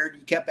tired.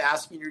 You kept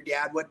asking your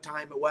dad what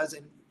time it was.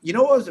 And you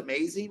know what was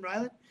amazing,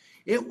 Rylan?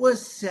 It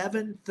was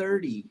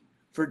 7:30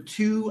 for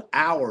 2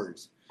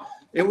 hours.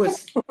 It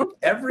was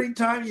every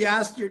time you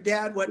asked your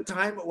dad what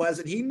time it was,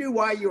 and he knew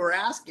why you were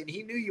asking.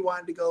 He knew you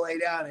wanted to go lay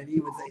down, and he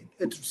would say,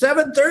 "It's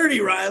 7:30,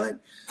 Rylan."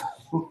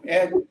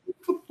 And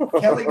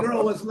Kelly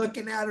girl was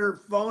looking at her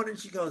phone, and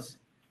she goes,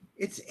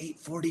 "It's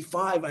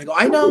 8:45." I go,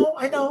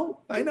 I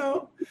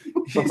know.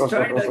 She's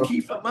trying to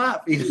keep him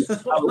up. He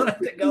doesn't want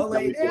him to go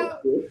lay down.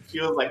 She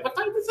was like, "What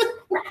time is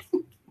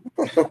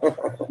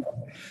it?"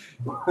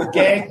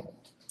 Okay.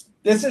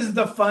 This is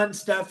the fun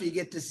stuff you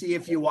get to see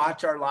if you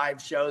watch our live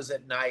shows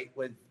at night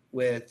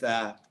with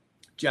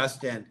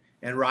Justin,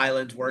 and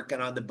Ryland's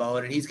working on the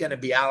boat, and he's going to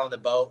be out on the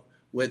boat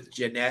with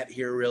Jeanette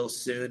here real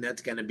soon.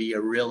 That's going to be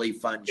a really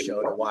fun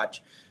show to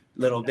watch.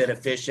 A little bit of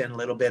fishing, a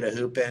little bit of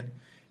hooping,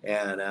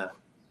 and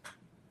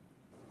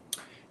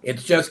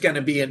it's just going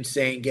to be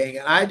insane, gang.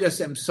 And I just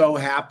am so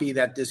happy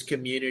that this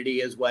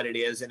community is what it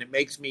is, and it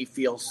makes me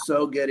feel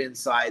so good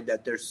inside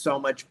that there's so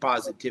much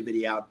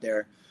positivity out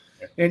there.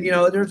 And you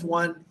know, there's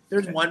one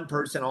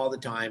person all the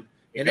time,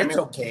 and it's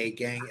okay,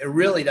 gang. It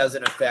really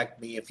doesn't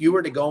affect me. If you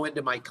were to go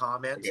into my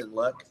comments and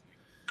look,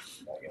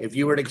 if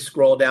you were to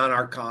scroll down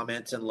our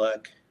comments and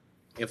look,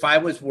 if I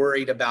was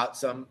worried about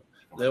some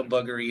little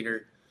booger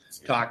eater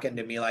talking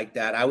to me like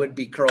that, I would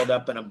be curled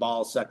up in a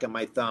ball sucking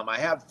my thumb. I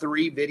have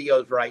 3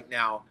 videos right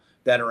now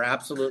that are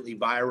absolutely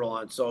viral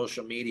on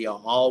social media,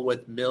 all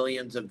with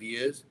millions of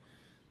views.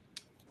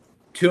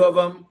 2 of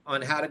them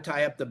on how to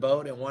tie up the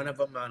boat, and 1 of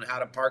them on how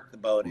to park the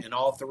boat. And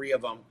all 3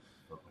 of them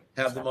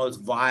have the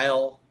most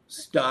vile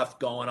stuff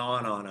going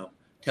on them,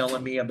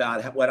 telling me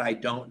about what I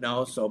don't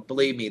know. So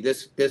believe me,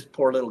 this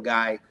poor little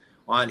guy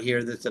on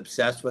here that's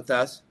obsessed with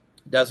us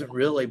doesn't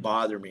really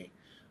bother me.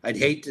 I'd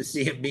hate to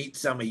see him meet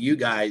some of you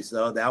guys,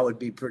 though. That would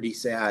be pretty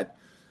sad.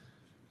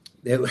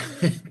 I'd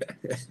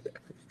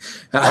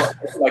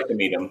like to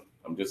meet him.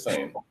 I'm just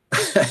saying.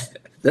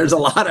 There's a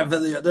lot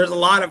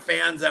of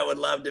fans that would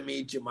love to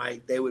meet you,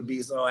 Mike. They would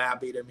be so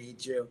happy to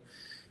meet you.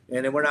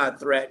 And we're not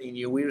threatening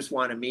you. We just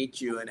want to meet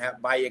you and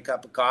buy you a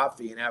cup of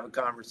coffee and have a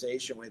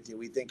conversation with you.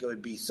 We think it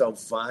would be so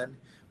fun.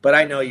 But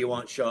I know you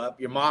won't show up.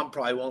 Your mom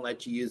probably won't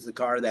let you use the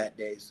car that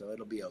day, so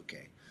it'll be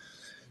okay.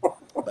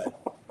 But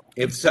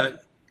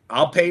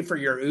I'll pay for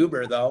your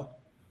Uber, though,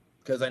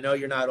 because I know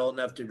you're not old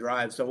enough to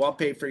drive. So I'll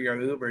pay for your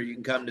Uber. You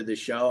can come to the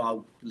show.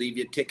 I'll leave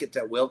you tickets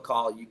at will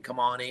call. You can come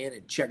on in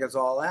and check us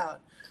all out.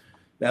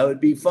 That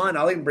would be fun.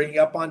 I'll even bring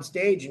you up on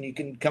stage, and you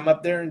can come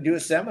up there and do a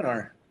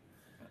seminar.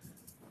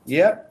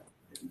 Yep.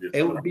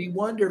 It would be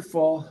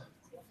wonderful.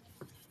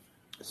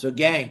 So,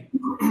 gang,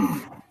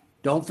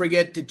 don't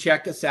forget to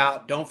check us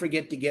out. Don't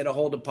forget to get a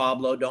hold of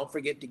Pablo. Don't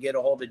forget to get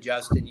a hold of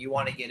Justin. You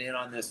want to get in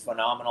on this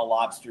phenomenal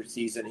lobster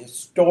season,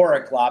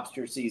 historic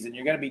lobster season.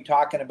 You're going to be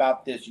talking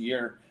about this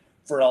year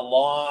for a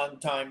long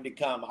time to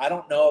come. I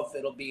don't know if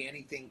it'll be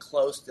anything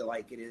close to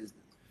like it is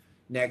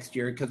next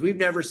year, because we've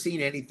never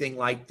seen anything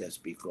like this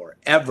before,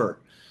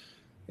 ever.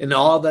 In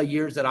all the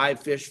years that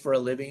I've fished for a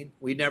living,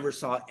 we never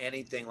saw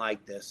anything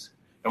like this.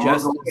 And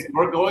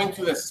we're going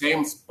to the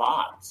same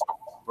spots.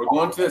 We're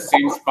going to the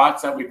same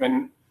spots that we've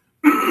been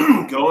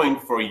going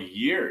for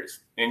years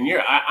and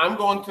years. I'm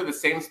going to the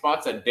same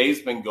spots that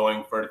Dave's been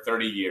going for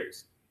 30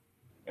 years.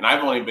 And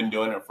I've only been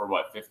doing it for,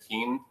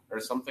 15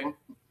 or something?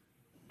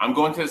 I'm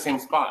going to the same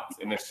spots.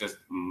 And it's just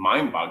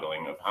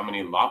mind-boggling of how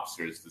many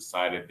lobsters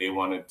decided they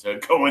wanted to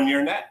go in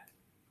your net.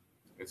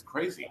 It's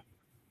crazy.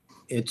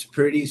 It's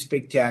pretty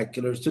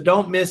spectacular. So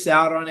don't miss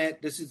out on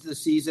it. This is the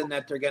season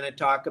that they're going to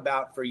talk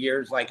about for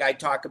years. Like I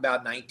talk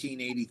about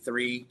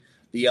 1983,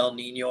 the El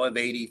Nino of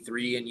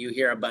 83, and you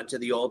hear a bunch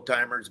of the old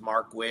timers,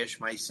 Mark Wish,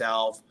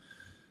 myself,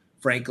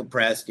 Frank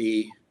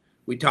Lepresti.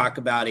 We talk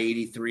about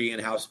 83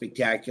 and how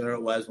spectacular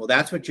it was. Well,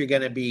 that's what you're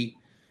going to be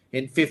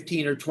in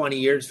 15 or 20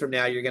 years from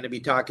now. You're going to be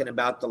talking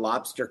about the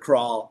lobster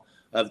crawl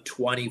of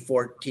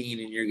 2014,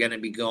 and you're going to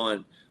be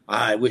going,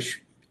 I wish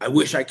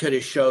I could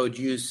have showed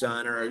you,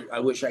 son, or I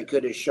wish I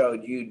could have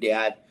showed you,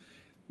 Dad.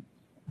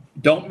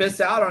 Don't miss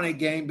out on a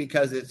game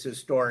because it's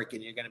historic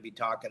and you're going to be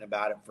talking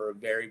about it for a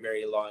very,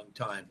 very long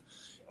time.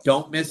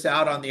 Don't miss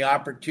out on the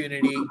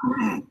opportunity,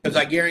 because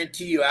I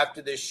guarantee you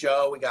after this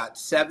show, we got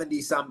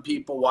 70-some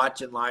people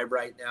watching live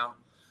right now.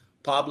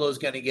 Pablo's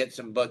going to get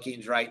some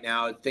bookings right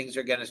now. Things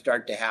are going to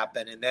start to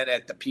happen. And then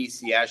at the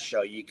PCS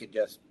show, you could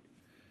just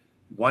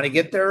want to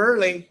get there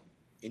early.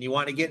 and you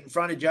want to get in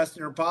front of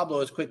Justin or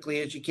Pablo as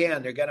quickly as you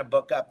can, they're going to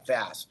book up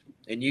fast.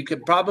 And you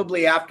could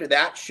probably, after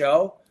that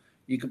show,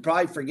 you could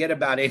probably forget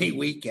about any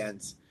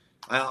weekends.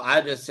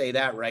 I'll just say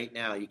that right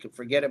now. You can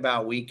forget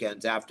about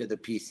weekends after the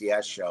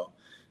PCS show.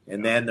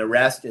 And then the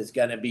rest is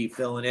going to be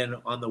filling in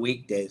on the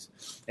weekdays.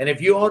 And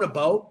if you own a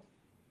boat,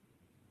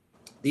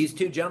 these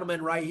two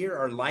gentlemen right here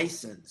are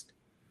licensed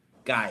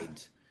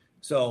guides.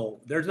 So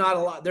there's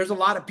a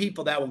lot of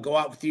people that will go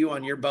out with you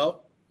on your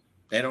boat.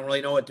 They don't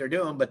really know what they're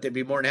doing, but they'd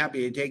be more than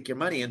happy to take your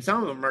money. And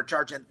some of them are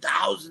charging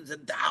thousands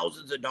and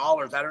thousands of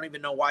dollars. I don't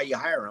even know why you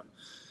hire them,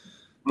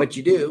 but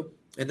you do.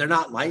 And they're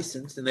not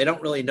licensed, and they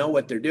don't really know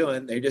what they're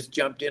doing. They just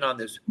jumped in on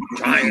this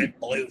giant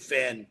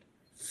bluefin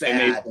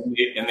fad.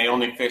 And they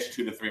only fish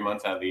 2 to 3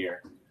 months out of the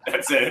year.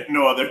 That's it.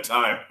 No other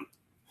time.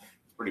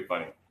 It's pretty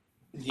funny.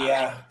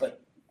 Yeah,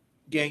 but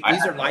gang,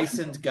 these are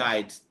licensed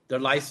guides. They're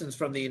licensed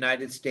from the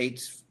United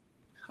States.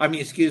 From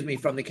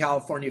the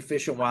California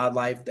Fish and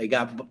Wildlife.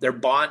 They're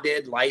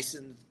bonded,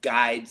 licensed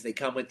guides. They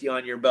come with you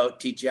on your boat,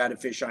 teach you how to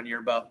fish on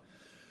your boat.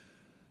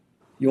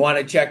 You want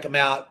to check them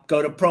out,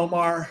 go to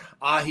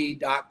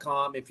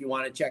promarahi.com if you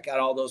want to check out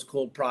all those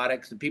cool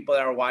products. The people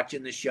that are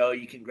watching the show,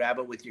 you can grab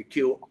it with your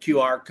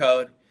QR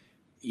code.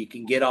 You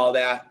can get all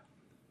that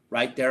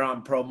right there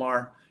on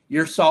Promar.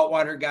 Your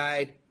saltwater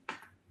guide,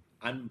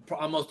 I'm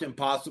almost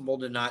impossible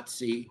to not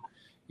see.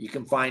 You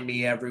can find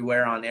me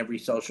everywhere on every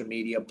social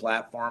media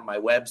platform. My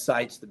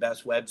website's the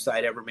best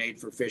website ever made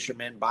for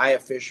fishermen by a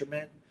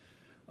fisherman.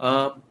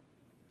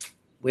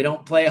 We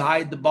don't play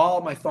hide the ball.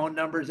 My phone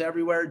number's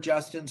everywhere.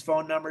 Justin's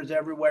phone number's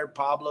everywhere.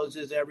 Pablo's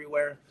is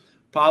everywhere.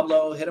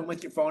 Pablo, hit him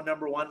with your phone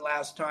number one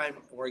last time.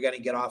 We're going to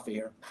get off of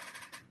here.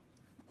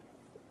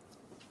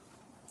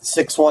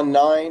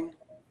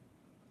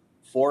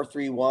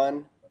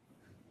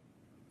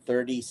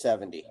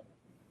 619-431-3070.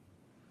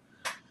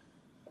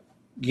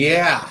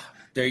 Yeah,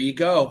 there you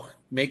go.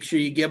 Make sure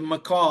you give him a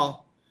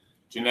call.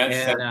 Jeanette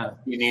said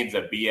he needs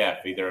a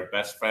BF, either a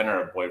best friend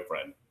or a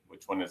boyfriend.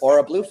 Which one is or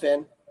that? A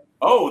bluefin?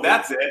 Oh,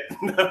 that's it.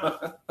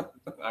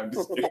 I'm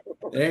just kidding.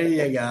 There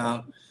you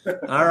go.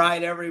 All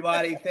right,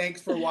 everybody.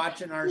 Thanks for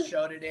watching our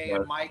show today.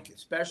 And Mike,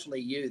 especially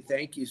you,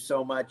 thank you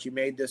so much. You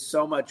made this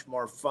so much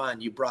more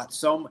fun. You brought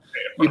so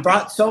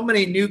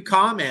many new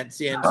comments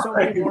in, so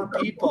many more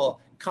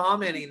people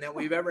commenting than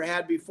we've ever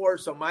had before.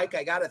 So, Mike,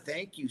 I got to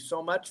thank you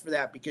so much for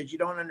that, because you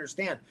don't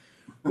understand.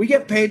 We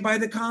get paid by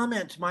the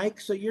comments,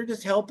 Mike. So you're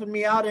just helping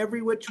me out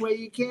every which way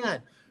you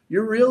can.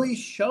 You're really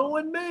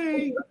showing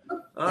me.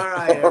 All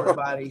right,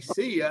 everybody.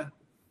 See ya.